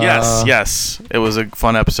us. Yes. It was a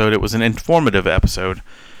fun episode. It was an informative episode.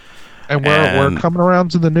 And we're coming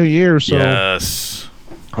around to the new year, so yes.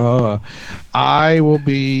 I will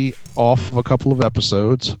be off of a couple of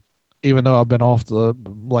episodes, even though I've been off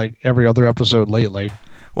like every other episode lately.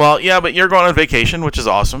 Well, yeah, but you're going on vacation, which is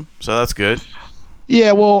awesome, so that's good.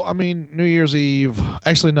 Yeah, well, I mean, New Year's Eve.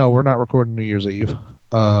 Actually, no, we're not recording New Year's Eve.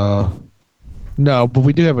 No, but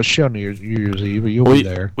we do have a show New Year's Eve. You'll be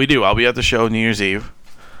there. We do. I'll be at the show New Year's Eve.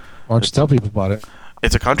 Why don't you tell people about it?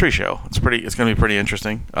 It's a country show. It's going to be pretty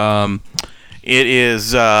interesting. It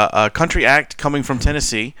is a country act coming from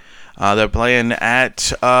Tennessee. They're playing at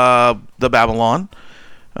the Babylon.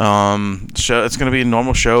 So it's going to be a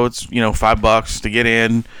normal show. It's $5 to get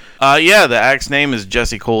in. The act's name is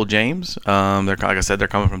Jesse Cole James. Like I said, they're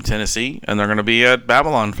coming from Tennessee, and they're going to be at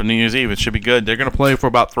Babylon for New Year's Eve. It should be good. They're going to play for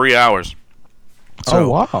about 3 hours. So, oh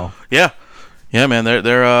wow! Yeah, man.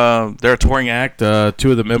 They're a touring act. 2 of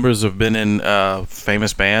the members have been in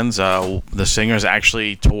famous bands. The singer's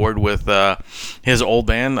actually toured with his old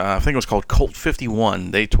band. I think it was called Colt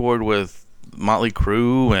 51. They toured with Motley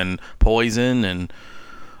Crue and Poison and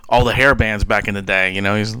all the hair bands back in the day.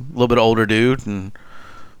 He's a little bit older dude, and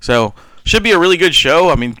so should be a really good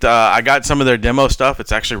show. I mean, I got some of their demo stuff.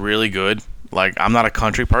 It's actually really good. Like, I'm not a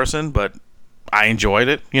country person, but I enjoyed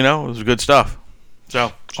it. It was good stuff.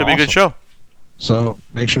 So should be a good show. So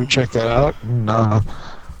make sure to check that out. And,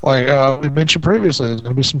 Like we mentioned previously, there's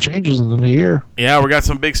going to be some changes in the new year. Yeah, we got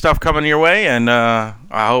some big stuff coming your way, and I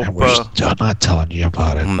hope... And we're still not telling you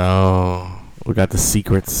about it. No. We got the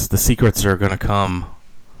secrets. The secrets are going to come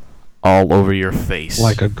all over your face.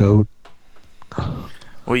 Like a goat.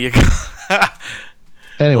 Well, you...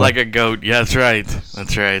 Anyway. Like a goat. Yeah, that's right.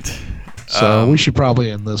 That's right. So we should probably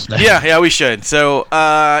end this now. Yeah, we should. So,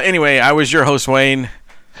 anyway, I was your host, Wayne.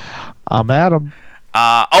 I'm Adam.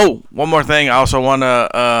 One more thing. I also want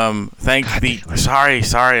to thank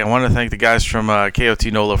Sorry. I want to thank the guys from KOT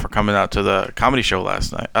NOLA for coming out to the comedy show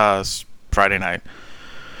last night, Friday night.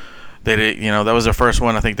 They did, that was their first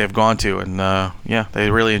one I think they've gone to, and they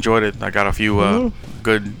really enjoyed it. I got a few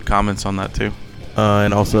good comments on that too.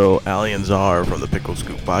 And also, Ali and Czar from the Pickle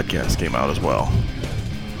Scoop podcast came out as well.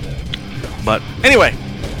 But anyway,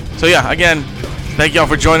 so yeah, again, thank y'all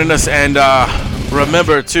for joining us, and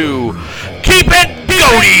remember to keep it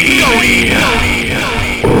goaty.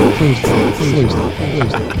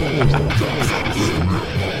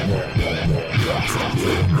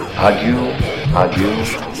 Adieu,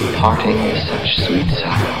 parting is such sweet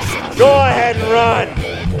sorrow. Go ahead and run.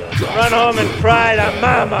 Run home and cry to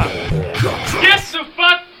mama. Get the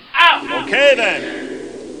fuck out! Okay then.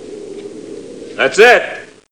 That's it.